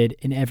unlimited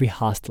in every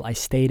hostel I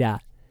stayed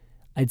at.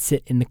 I'd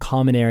sit in the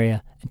common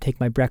area and take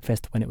my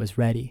breakfast when it was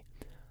ready.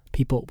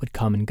 People would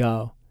come and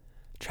go.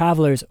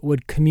 Travelers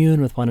would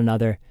commune with one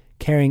another,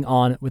 carrying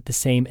on with the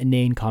same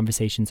inane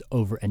conversations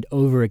over and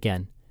over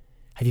again.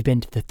 Have you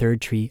been to the third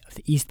tree of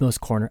the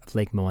eastmost corner of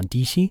Lake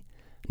Mwandishi?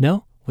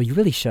 No? Well, you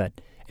really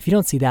should. If you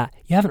don't see that,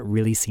 you haven't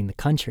really seen the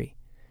country.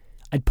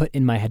 I'd put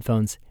in my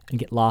headphones and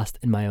get lost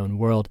in my own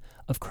world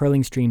of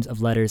curling streams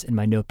of letters in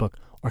my notebook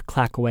or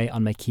clack away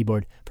on my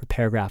keyboard for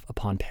paragraph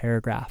upon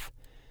paragraph.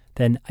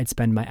 Then I'd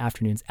spend my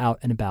afternoons out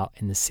and about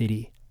in the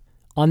city.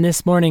 On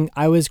this morning,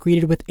 I was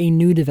greeted with a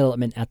new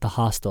development at the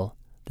hostel.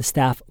 The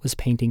staff was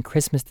painting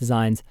Christmas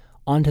designs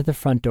onto the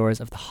front doors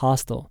of the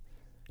hostel.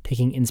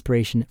 Taking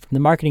inspiration from the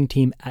marketing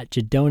team at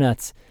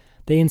J-Donuts,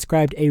 they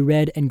inscribed a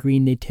red and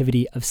green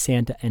nativity of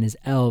Santa and his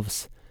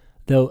elves.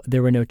 Though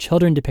there were no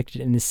children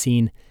depicted in this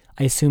scene,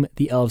 I assume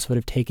the elves would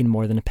have taken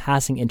more than a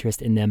passing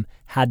interest in them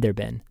had there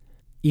been.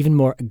 Even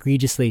more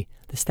egregiously,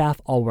 the staff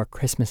all wore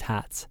Christmas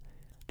hats.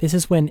 This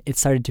is when it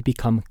started to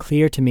become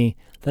clear to me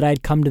that I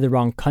had come to the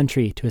wrong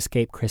country to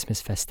escape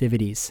Christmas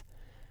festivities.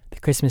 The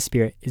Christmas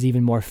spirit is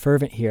even more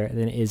fervent here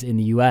than it is in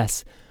the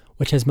US,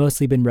 which has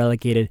mostly been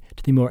relegated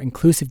to the more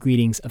inclusive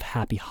greetings of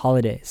happy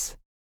holidays.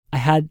 I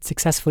had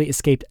successfully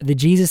escaped the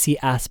Jesus-y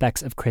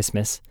aspects of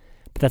Christmas,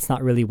 but that's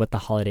not really what the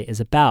holiday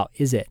is about,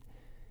 is it?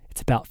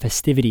 It's about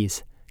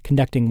festivities,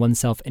 conducting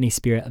oneself in a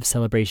spirit of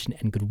celebration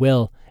and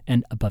goodwill,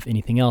 and, above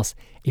anything else,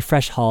 a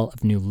fresh haul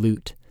of new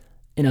loot.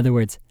 In other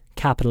words,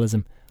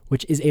 capitalism,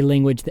 which is a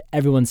language that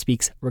everyone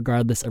speaks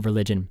regardless of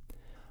religion.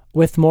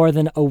 With more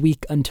than a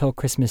week until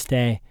Christmas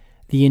Day,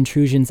 the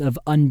intrusions of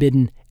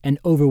unbidden and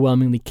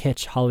overwhelmingly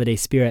kitsch holiday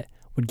spirit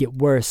would get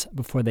worse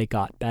before they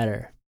got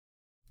better.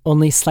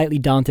 Only slightly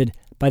daunted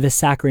by the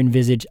saccharine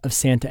visage of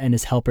Santa and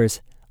his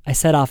helpers, I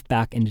set off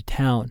back into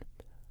town.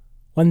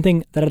 One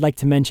thing that I'd like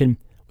to mention,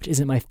 which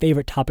isn't my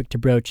favorite topic to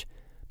broach,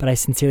 but I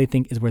sincerely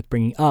think is worth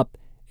bringing up,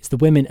 is the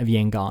women of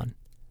Yangon.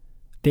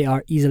 They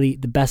are easily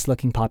the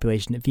best-looking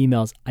population of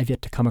females I've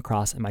yet to come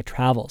across in my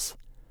travels.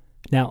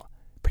 Now,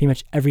 Pretty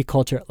much every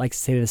culture likes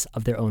to say this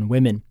of their own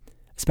women,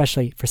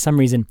 especially, for some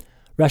reason,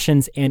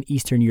 Russians and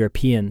Eastern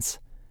Europeans.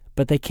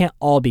 But they can't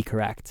all be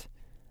correct.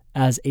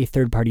 As a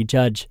third-party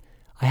judge,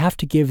 I have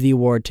to give the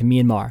award to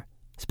Myanmar,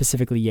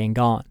 specifically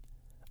Yangon.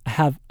 I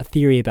have a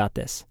theory about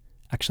this.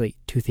 Actually,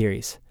 two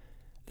theories.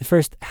 The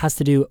first has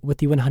to do with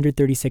the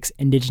 136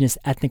 indigenous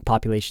ethnic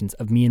populations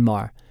of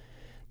Myanmar.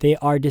 They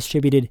are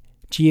distributed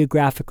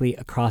geographically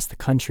across the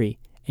country,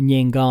 and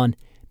Yangon,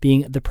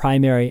 being the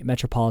primary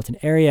metropolitan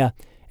area,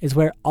 is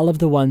where all of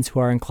the ones who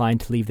are inclined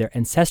to leave their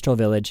ancestral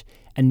village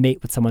and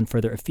mate with someone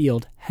further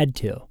afield head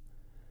to.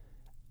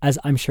 As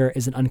I'm sure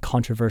is an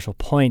uncontroversial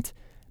point,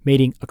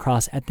 mating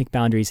across ethnic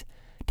boundaries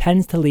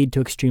tends to lead to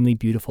extremely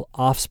beautiful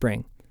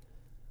offspring.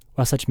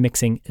 While such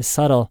mixing is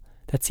subtle,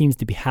 that seems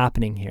to be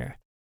happening here.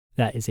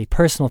 That is a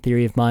personal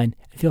theory of mine,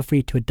 and feel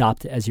free to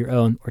adopt it as your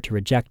own or to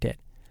reject it.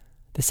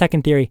 The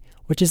second theory,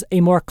 which is a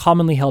more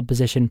commonly held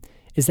position,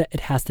 is that it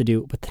has to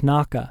do with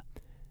Tanaka.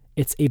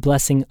 It's a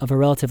blessing of a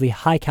relatively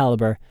high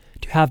caliber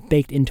to have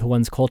baked into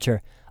one's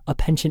culture a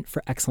penchant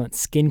for excellent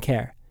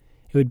skincare.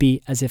 It would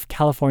be as if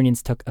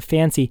Californians took a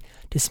fancy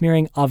to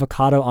smearing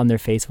avocado on their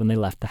face when they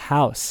left the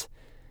house.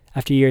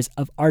 After years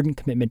of ardent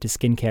commitment to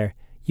skincare,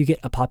 you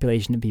get a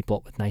population of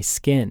people with nice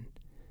skin.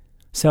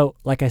 So,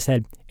 like I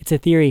said, it's a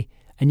theory,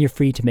 and you're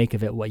free to make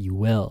of it what you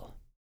will.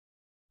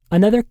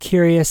 Another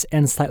curious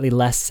and slightly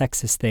less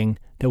sexist thing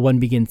that one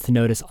begins to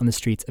notice on the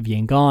streets of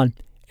Yangon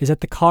is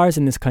that the cars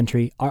in this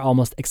country are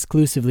almost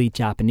exclusively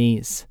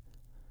Japanese.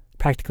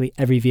 Practically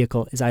every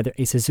vehicle is either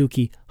a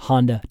Suzuki,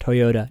 Honda,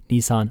 Toyota,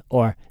 Nissan,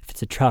 or, if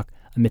it's a truck,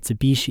 a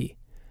Mitsubishi.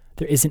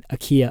 There isn't a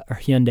Kia or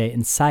Hyundai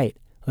in sight,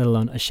 let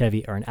alone a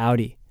Chevy or an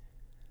Audi.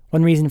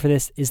 One reason for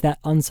this is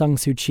that Aung San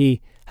Suu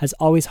Kyi has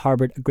always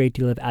harbored a great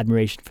deal of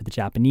admiration for the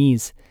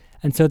Japanese,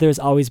 and so there's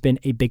always been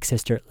a big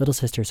sister, little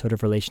sister sort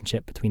of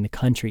relationship between the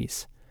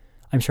countries.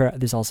 I'm sure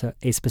there's also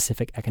a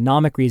specific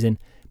economic reason,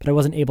 but I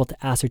wasn't able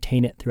to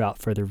ascertain it throughout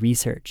further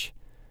research.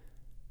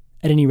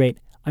 At any rate,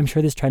 I'm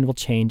sure this trend will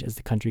change as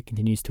the country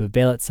continues to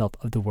avail itself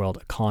of the world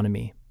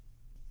economy.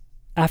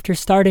 After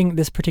starting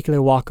this particular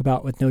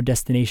walkabout with no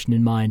destination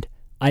in mind,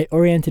 I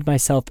oriented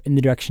myself in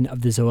the direction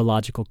of the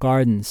zoological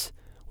gardens,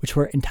 which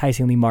were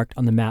enticingly marked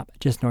on the map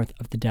just north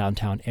of the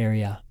downtown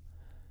area.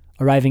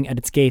 Arriving at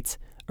its gates,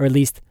 or at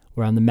least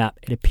where on the map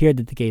it appeared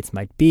that the gates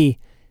might be,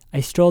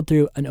 I strolled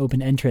through an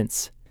open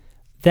entrance.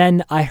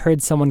 Then I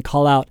heard someone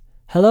call out,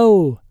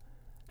 "Hello!"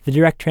 The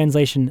direct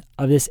translation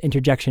of this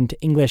interjection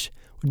to English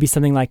would be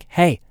something like,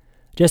 "Hey,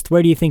 just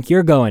where do you think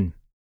you're going?"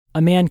 A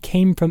man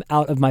came from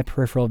out of my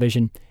peripheral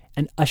vision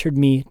and ushered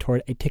me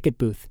toward a ticket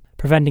booth,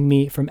 preventing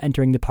me from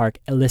entering the park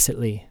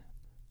illicitly.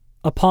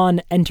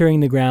 Upon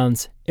entering the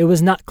grounds, it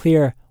was not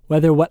clear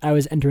whether what I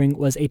was entering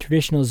was a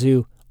traditional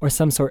zoo or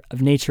some sort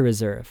of nature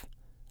reserve.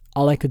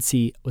 All I could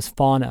see was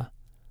fauna.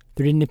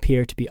 There didn't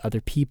appear to be other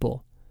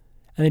people,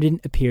 and there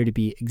didn't appear to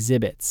be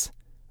exhibits.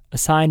 A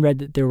sign read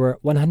that there were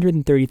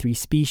 133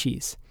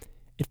 species.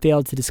 It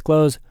failed to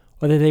disclose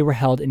whether they were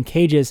held in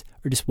cages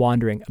or just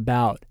wandering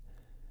about.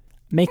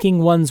 Making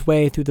one's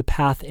way through the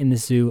path in the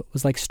zoo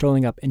was like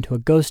strolling up into a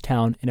ghost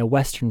town in a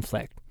Western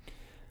flick.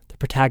 The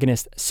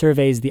protagonist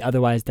surveys the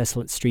otherwise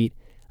desolate street,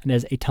 and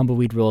as a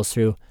tumbleweed rolls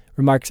through,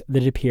 remarks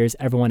that it appears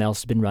everyone else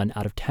has been run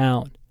out of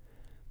town.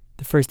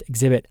 The first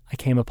exhibit I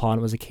came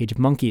upon was a cage of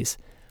monkeys.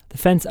 The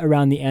fence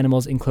around the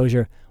animal's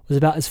enclosure was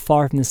about as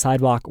far from the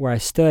sidewalk where I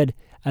stood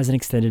as an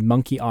extended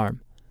monkey arm.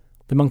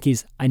 The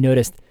monkeys, I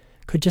noticed,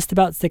 could just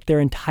about stick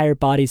their entire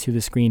bodies through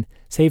the screen,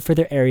 save for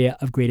their area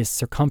of greatest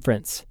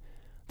circumference.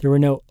 There were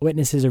no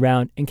witnesses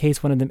around in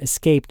case one of them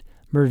escaped,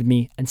 murdered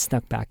me, and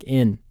snuck back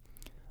in.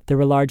 There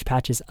were large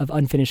patches of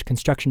unfinished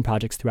construction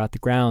projects throughout the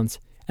grounds,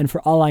 and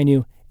for all I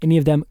knew, any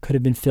of them could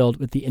have been filled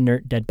with the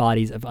inert dead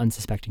bodies of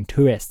unsuspecting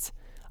tourists.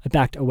 I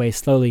backed away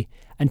slowly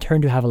and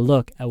turned to have a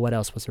look at what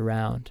else was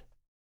around.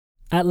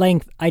 At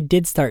length, I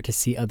did start to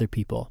see other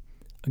people.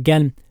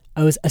 Again,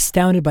 I was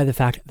astounded by the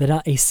fact that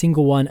not a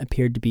single one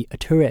appeared to be a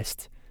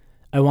tourist.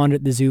 I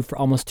wandered the zoo for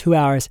almost 2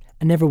 hours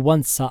and never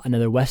once saw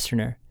another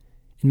Westerner.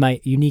 In my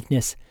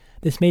uniqueness,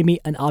 this made me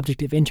an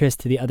object of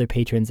interest to the other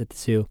patrons at the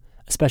zoo,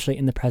 especially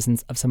in the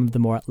presence of some of the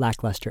more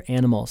lackluster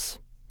animals.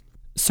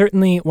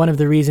 Certainly, one of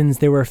the reasons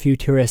there were few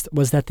tourists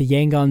was that the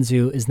Yangon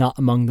Zoo is not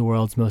among the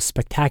world's most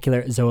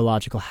spectacular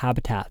zoological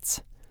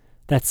habitats.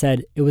 That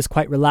said, it was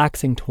quite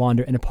relaxing to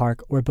wander in a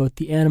park where both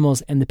the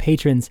animals and the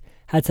patrons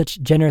had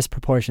such generous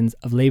proportions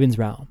of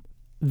Lebensraum.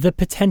 The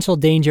potential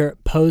danger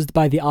posed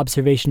by the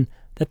observation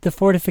that the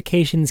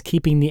fortifications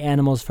keeping the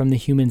animals from the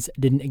humans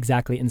didn't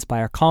exactly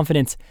inspire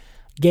confidence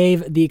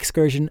gave the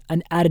excursion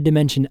an added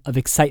dimension of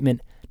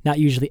excitement not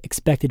usually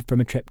expected from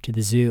a trip to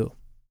the zoo.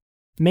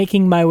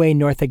 Making my way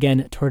north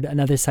again toward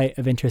another site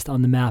of interest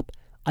on the map,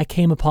 I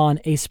came upon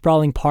a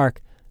sprawling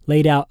park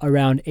laid out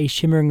around a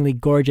shimmeringly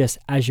gorgeous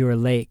azure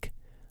lake.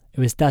 It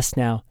was dusk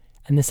now,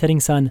 and the setting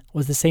sun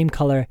was the same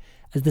color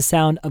as the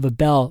sound of a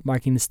bell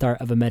marking the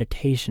start of a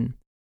meditation.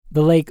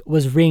 The lake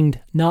was ringed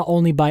not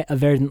only by a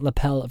verdant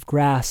lapel of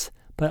grass,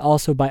 but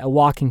also by a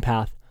walking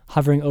path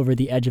hovering over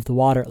the edge of the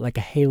water like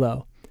a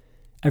halo.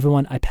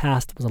 Everyone I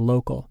passed was a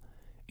local.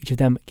 Each of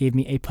them gave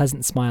me a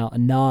pleasant smile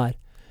and nod.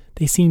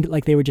 They seemed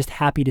like they were just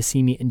happy to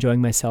see me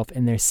enjoying myself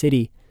in their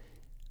city.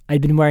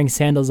 I'd been wearing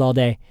sandals all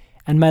day,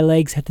 and my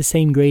legs had the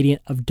same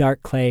gradient of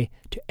dark clay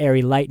to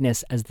airy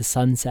lightness as the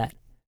sunset.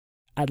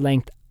 At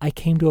length, I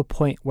came to a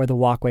point where the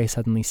walkway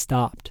suddenly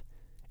stopped.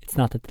 It's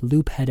not that the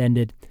loop had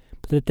ended,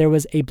 but that there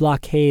was a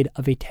blockade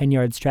of a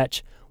 10-yard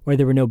stretch where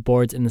there were no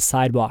boards in the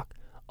sidewalk,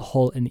 a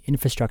hole in the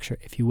infrastructure,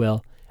 if you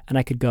will, and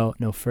I could go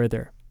no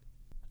further.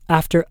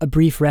 After a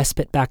brief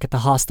respite back at the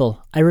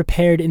hostel, I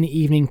repaired in the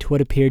evening to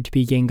what appeared to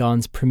be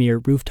Yangon's premier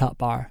rooftop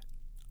bar.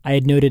 I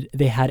had noted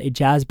they had a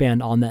jazz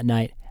band on that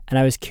night, and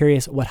I was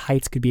curious what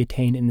heights could be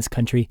attained in this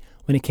country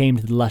when it came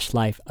to the lush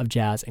life of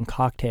jazz and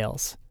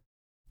cocktails.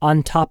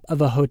 On top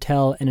of a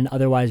hotel in an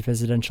otherwise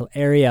residential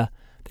area,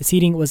 the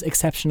seating was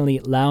exceptionally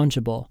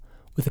loungeable,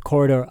 with a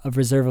corridor of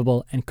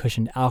reservable and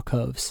cushioned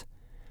alcoves.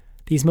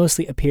 These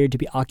mostly appeared to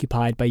be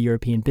occupied by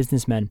European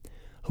businessmen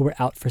who were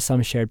out for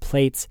some shared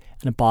plates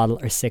and a bottle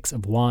or six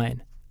of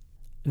wine.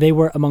 They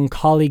were among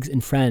colleagues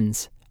and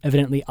friends,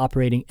 evidently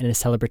operating in a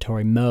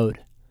celebratory mode.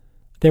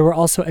 There were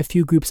also a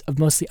few groups of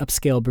mostly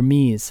upscale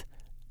Burmese.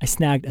 I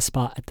snagged a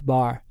spot at the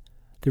bar.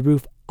 The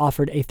roof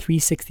offered a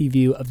 360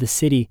 view of the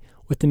city,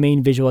 with the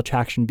main visual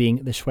attraction being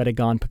the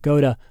Shwedagon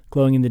Pagoda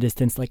glowing in the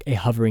distance like a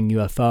hovering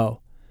UFO.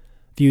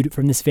 Viewed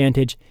from this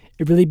vantage,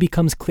 it really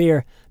becomes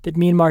clear that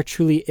Myanmar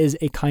truly is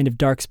a kind of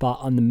dark spot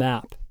on the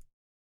map.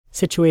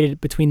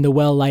 Situated between the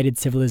well-lighted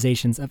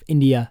civilizations of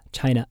India,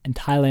 China, and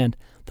Thailand,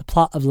 the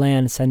plot of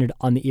land centered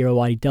on the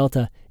Irrawaddy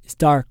Delta is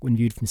dark when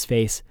viewed from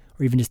space,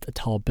 or even just a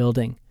tall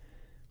building.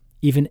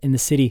 Even in the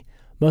city,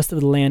 most of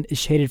the land is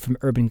shaded from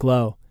urban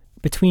glow.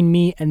 Between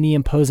me and the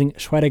imposing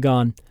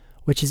Shwedagon,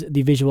 which is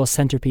the visual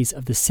centerpiece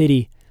of the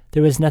city,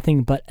 there was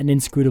nothing but an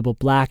inscrutable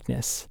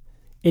blackness.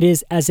 It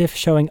is as if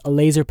showing a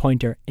laser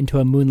pointer into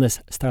a moonless,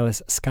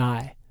 starless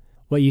sky.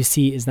 What you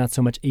see is not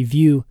so much a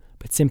view,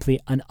 but simply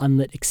an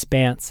unlit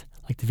expanse,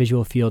 like the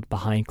visual field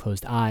behind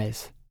closed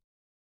eyes.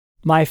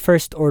 My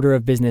first order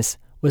of business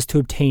was to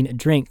obtain a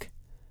drink.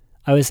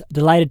 I was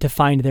delighted to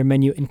find their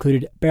menu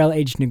included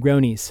barrel-aged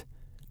Negronis.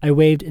 I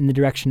waved in the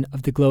direction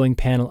of the glowing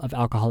panel of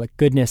alcoholic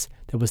goodness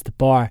that was the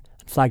bar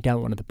and flagged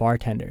down one of the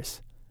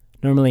bartenders.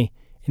 Normally,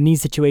 in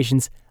these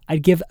situations,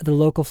 I'd give the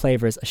local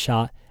flavors a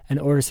shot and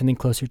order something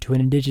closer to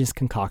an indigenous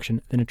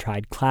concoction than a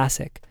tried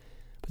classic.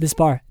 But this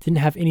bar didn't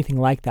have anything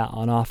like that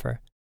on offer.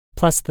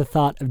 Plus, the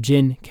thought of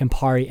gin,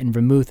 Campari, and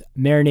vermouth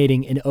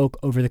marinating in oak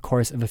over the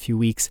course of a few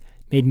weeks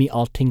made me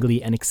all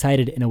tingly and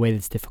excited in a way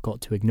that's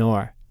difficult to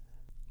ignore.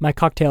 My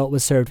cocktail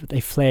was served with a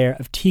flare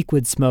of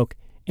teakwood smoke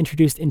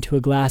introduced into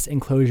a glass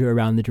enclosure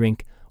around the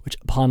drink, which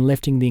upon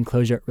lifting the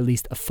enclosure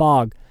released a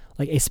fog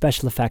like a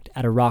special effect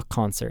at a rock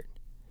concert.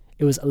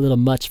 It was a little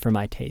much for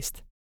my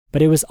taste,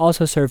 but it was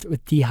also served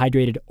with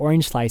dehydrated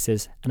orange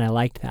slices, and I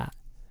liked that.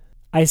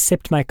 I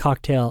sipped my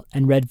cocktail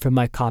and read from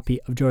my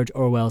copy of George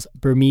Orwell's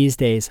Burmese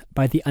Days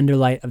by the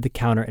underlight of the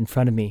counter in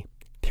front of me.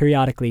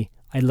 Periodically,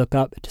 I'd look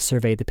up to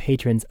survey the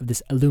patrons of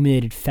this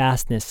illuminated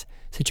fastness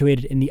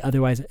situated in the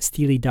otherwise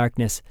steely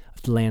darkness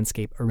of the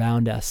landscape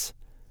around us.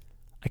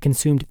 I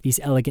consumed these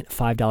elegant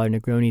 $5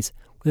 Negronis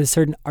with a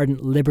certain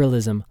ardent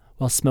liberalism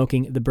while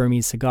smoking the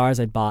Burmese cigars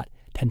I'd bought,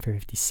 10 for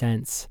 50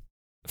 cents.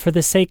 For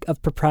the sake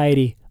of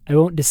propriety, I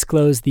won't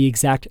disclose the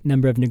exact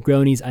number of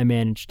Negronis I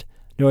managed,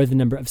 nor the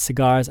number of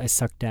cigars I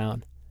sucked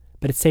down,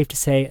 but it's safe to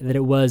say that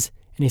it was,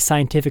 in a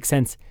scientific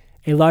sense,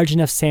 a large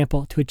enough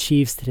sample to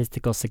achieve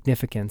statistical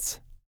significance.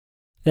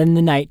 Then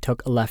the night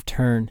took a left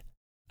turn.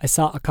 I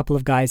saw a couple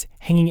of guys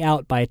hanging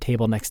out by a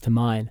table next to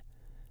mine.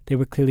 They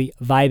were clearly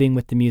vibing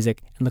with the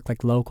music and looked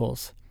like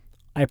locals.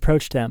 I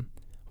approached them.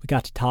 We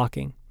got to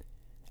talking.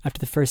 After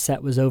the first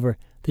set was over,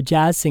 the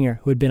jazz singer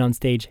who had been on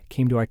stage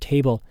came to our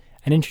table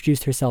and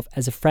introduced herself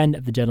as a friend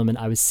of the gentleman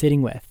I was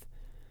sitting with.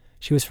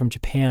 She was from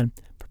Japan,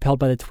 propelled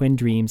by the twin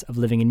dreams of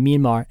living in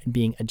Myanmar and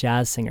being a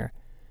jazz singer.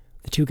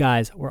 The two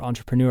guys were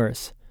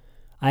entrepreneurs.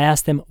 I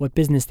asked them what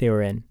business they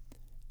were in.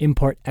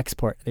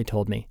 Import-export, they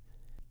told me.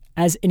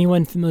 As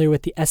anyone familiar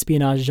with the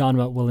espionage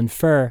genre will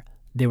infer,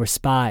 they were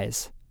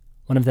spies.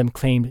 One of them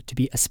claimed to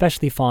be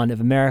especially fond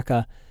of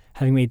America,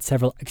 having made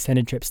several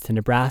extended trips to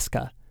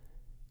Nebraska.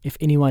 If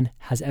anyone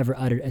has ever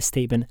uttered a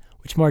statement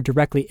which more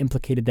directly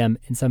implicated them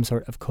in some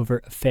sort of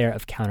covert affair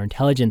of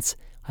counterintelligence,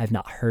 I have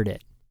not heard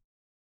it.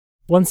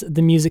 Once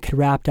the music had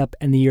wrapped up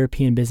and the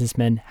European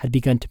businessmen had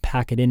begun to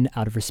pack it in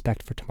out of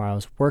respect for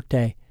tomorrow's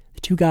workday,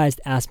 the two guys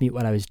asked me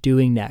what I was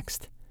doing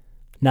next.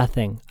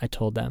 Nothing, I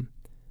told them.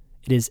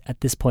 It is at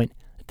this point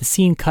that the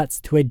scene cuts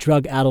to a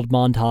drug-addled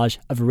montage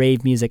of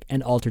rave music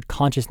and altered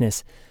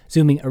consciousness,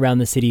 zooming around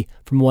the city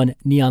from one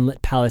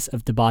neon-lit palace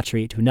of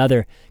debauchery to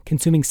another,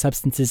 consuming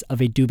substances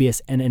of a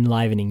dubious and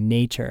enlivening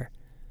nature.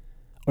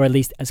 Or at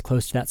least as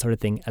close to that sort of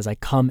thing as I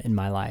come in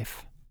my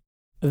life.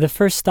 The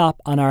first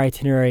stop on our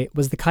itinerary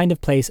was the kind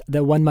of place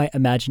that one might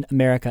imagine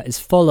America is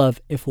full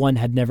of if one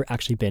had never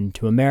actually been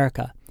to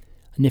America,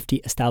 a nifty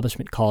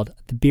establishment called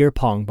the Beer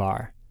Pong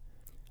Bar.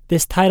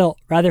 This title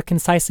rather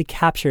concisely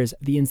captures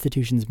the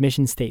institution's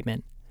mission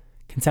statement.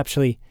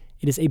 Conceptually,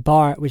 It is a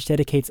bar which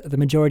dedicates the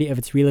majority of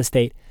its real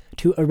estate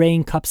to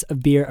arraying cups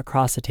of beer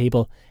across the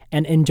table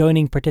and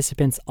enjoining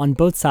participants on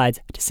both sides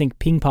to sink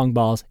ping pong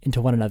balls into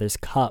one another's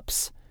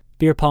cups.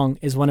 Beer pong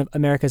is one of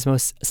America's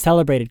most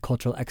celebrated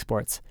cultural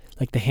exports,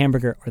 like the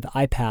hamburger or the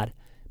iPad,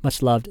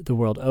 much loved the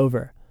world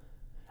over.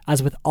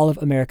 As with all of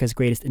America's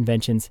greatest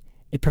inventions,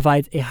 it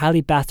provides a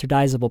highly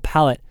bastardizable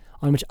palette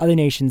on which other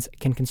nations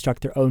can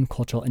construct their own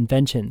cultural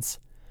inventions.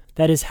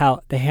 That is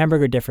how the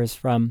hamburger differs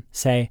from,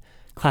 say,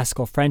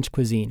 classical French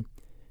cuisine.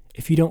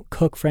 If you don't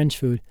cook French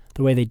food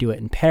the way they do it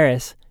in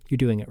Paris, you're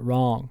doing it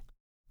wrong.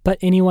 But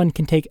anyone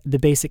can take the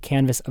basic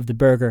canvas of the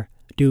burger,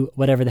 do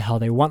whatever the hell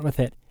they want with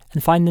it,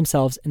 and find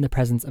themselves in the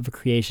presence of a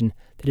creation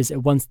that is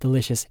at once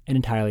delicious and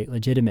entirely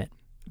legitimate.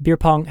 Beer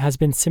pong has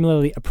been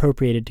similarly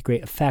appropriated to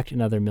great effect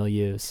in other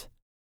milieus.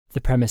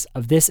 The premise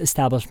of this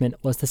establishment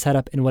was to set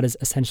up in what is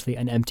essentially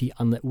an empty,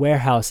 unlit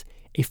warehouse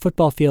a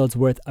football field's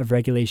worth of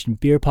regulation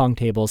beer pong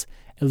tables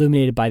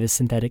illuminated by the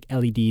synthetic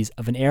LEDs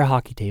of an air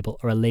hockey table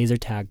or a laser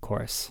tag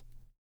course.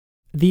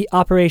 The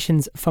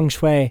operation's feng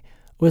shui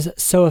was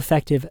so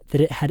effective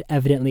that it had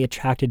evidently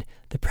attracted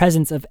the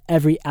presence of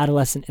every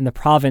adolescent in the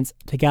province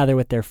to gather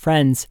with their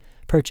friends,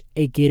 perch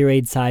a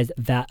Gatorade-sized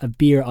vat of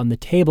beer on the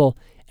table,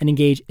 and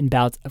engage in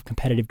bouts of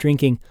competitive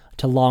drinking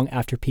until long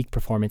after peak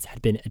performance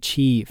had been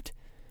achieved.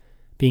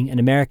 Being an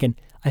American,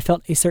 I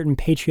felt a certain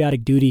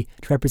patriotic duty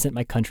to represent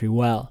my country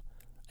well.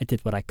 I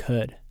did what I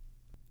could.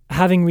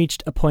 Having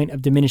reached a point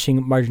of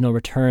diminishing marginal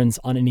returns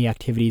on any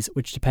activities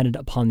which depended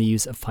upon the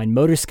use of fine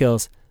motor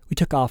skills, we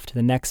took off to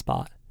the next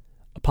spot.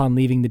 Upon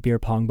leaving the beer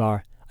pong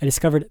bar, I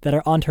discovered that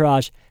our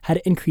entourage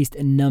had increased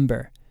in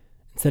number.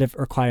 Instead of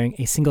requiring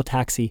a single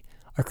taxi,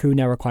 our crew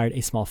now required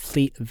a small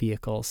fleet of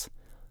vehicles.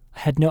 I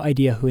had no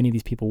idea who any of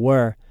these people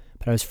were,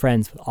 but I was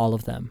friends with all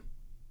of them.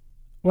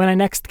 When I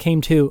next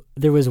came to,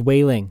 there was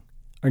wailing,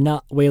 or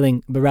not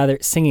wailing, but rather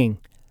singing.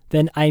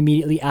 Then I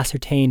immediately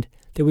ascertained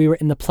that we were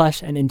in the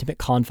plush and intimate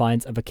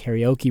confines of a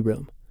karaoke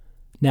room.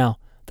 Now,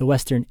 the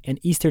Western and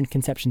Eastern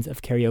conceptions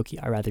of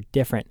karaoke are rather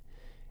different.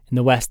 In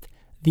the West,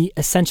 the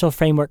essential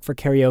framework for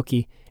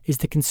karaoke is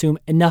to consume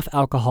enough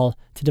alcohol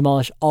to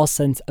demolish all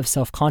sense of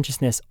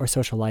self-consciousness or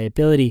social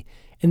liability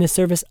in the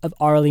service of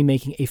aurally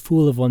making a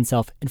fool of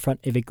oneself in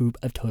front of a group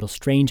of total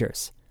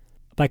strangers.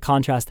 By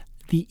contrast,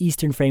 the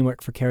Eastern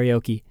framework for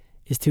karaoke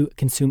is to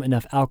consume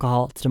enough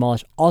alcohol to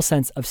demolish all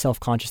sense of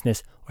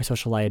self-consciousness or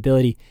social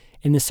liability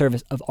in the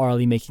service of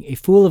aurally making a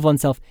fool of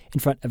oneself in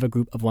front of a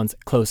group of one's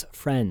close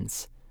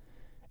friends.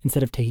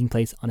 Instead of taking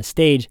place on a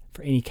stage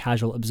for any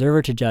casual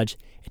observer to judge,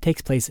 it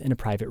takes place in a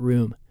private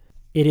room.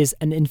 It is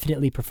an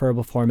infinitely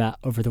preferable format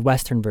over the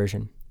Western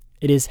version.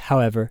 It is,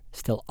 however,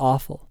 still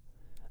awful.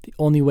 The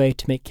only way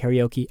to make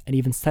karaoke an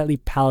even slightly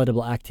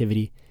palatable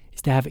activity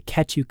is to have it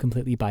catch you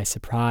completely by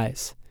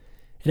surprise.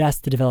 It has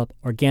to develop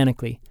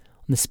organically,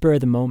 on the spur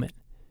of the moment.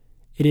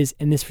 It is,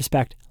 in this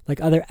respect,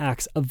 like other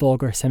acts of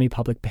vulgar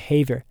semi-public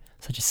behavior,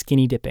 such as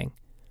skinny dipping.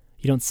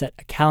 You don't set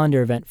a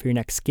calendar event for your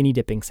next skinny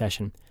dipping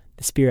session.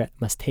 The spirit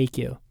must take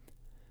you.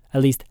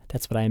 At least,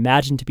 that's what I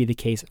imagine to be the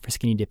case for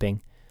skinny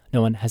dipping.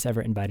 No one has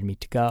ever invited me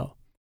to go.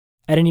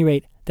 At any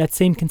rate, that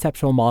same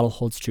conceptual model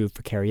holds true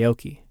for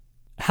karaoke.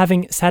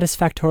 Having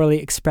satisfactorily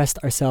expressed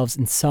ourselves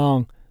in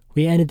song,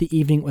 we ended the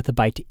evening with a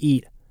bite to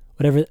eat,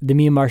 whatever the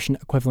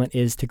Myanmartian equivalent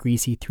is to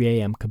greasy 3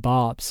 a.m.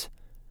 kebabs.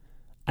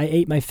 I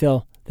ate my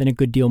fill, then a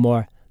good deal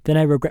more. Then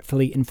I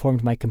regretfully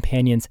informed my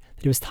companions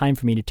that it was time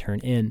for me to turn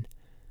in.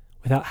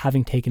 Without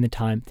having taken the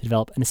time to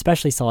develop an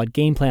especially solid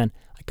game plan,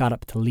 I got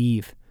up to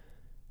leave.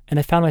 And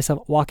I found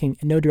myself walking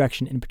in no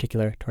direction in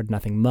particular toward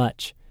nothing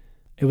much.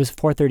 It was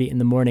 4:30 in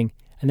the morning,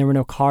 and there were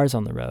no cars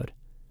on the road.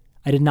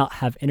 I did not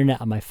have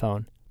internet on my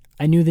phone.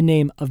 I knew the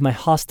name of my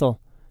hostel.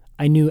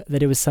 I knew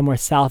that it was somewhere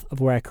south of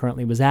where I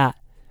currently was at.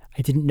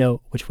 I didn't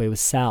know which way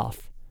was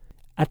south.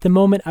 At the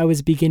moment I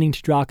was beginning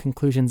to draw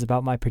conclusions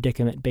about my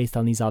predicament based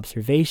on these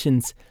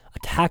observations, a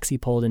taxi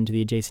pulled into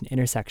the adjacent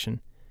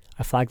intersection.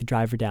 I flagged the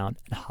driver down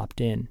and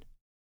hopped in.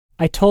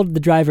 I told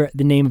the driver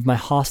the name of my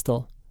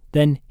hostel.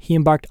 Then he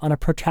embarked on a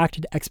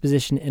protracted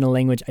exposition in a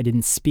language I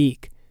didn't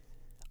speak.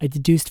 I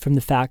deduced from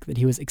the fact that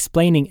he was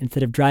explaining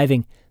instead of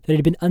driving that I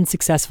had been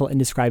unsuccessful in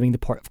describing the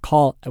port of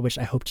call at which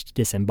I hoped to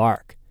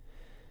disembark.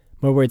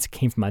 More words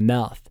came from my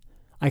mouth.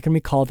 I can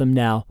recall them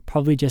now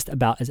probably just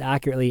about as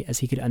accurately as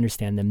he could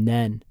understand them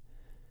then.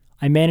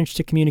 I managed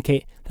to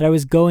communicate that I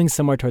was going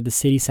somewhere toward the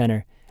city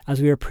center,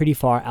 as we were pretty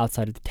far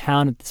outside of the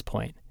town at this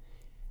point.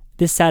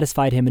 This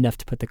satisfied him enough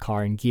to put the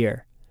car in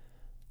gear.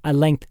 At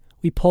length,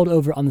 we pulled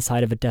over on the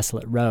side of a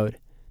desolate road.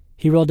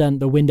 He rolled down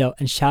the window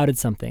and shouted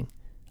something.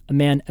 A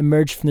man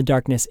emerged from the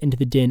darkness into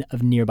the din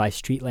of a nearby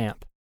street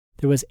lamp.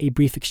 There was a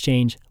brief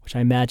exchange, which I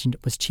imagined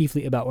was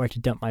chiefly about where to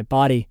dump my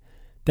body.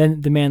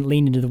 Then the man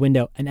leaned into the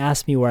window and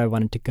asked me where I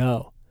wanted to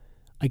go.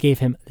 I gave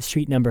him the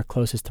street number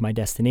closest to my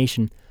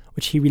destination,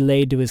 which he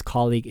relayed to his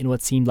colleague in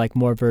what seemed like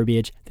more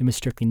verbiage than was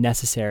strictly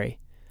necessary.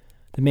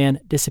 The man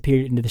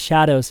disappeared into the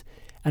shadows,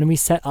 and we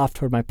set off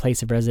toward my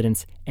place of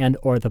residence and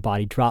or the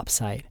body drop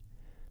site.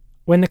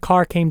 When the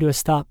car came to a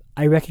stop,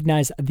 I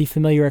recognized the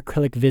familiar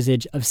acrylic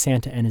visage of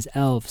Santa and his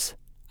elves.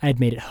 I had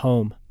made it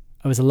home.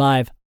 I was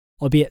alive,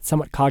 albeit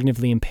somewhat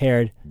cognitively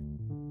impaired.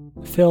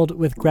 Filled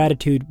with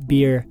gratitude,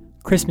 beer,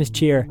 Christmas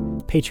cheer,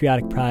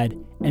 patriotic pride,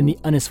 and the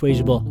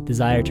unassuageable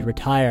desire to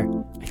retire,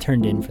 I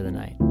turned in for the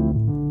night.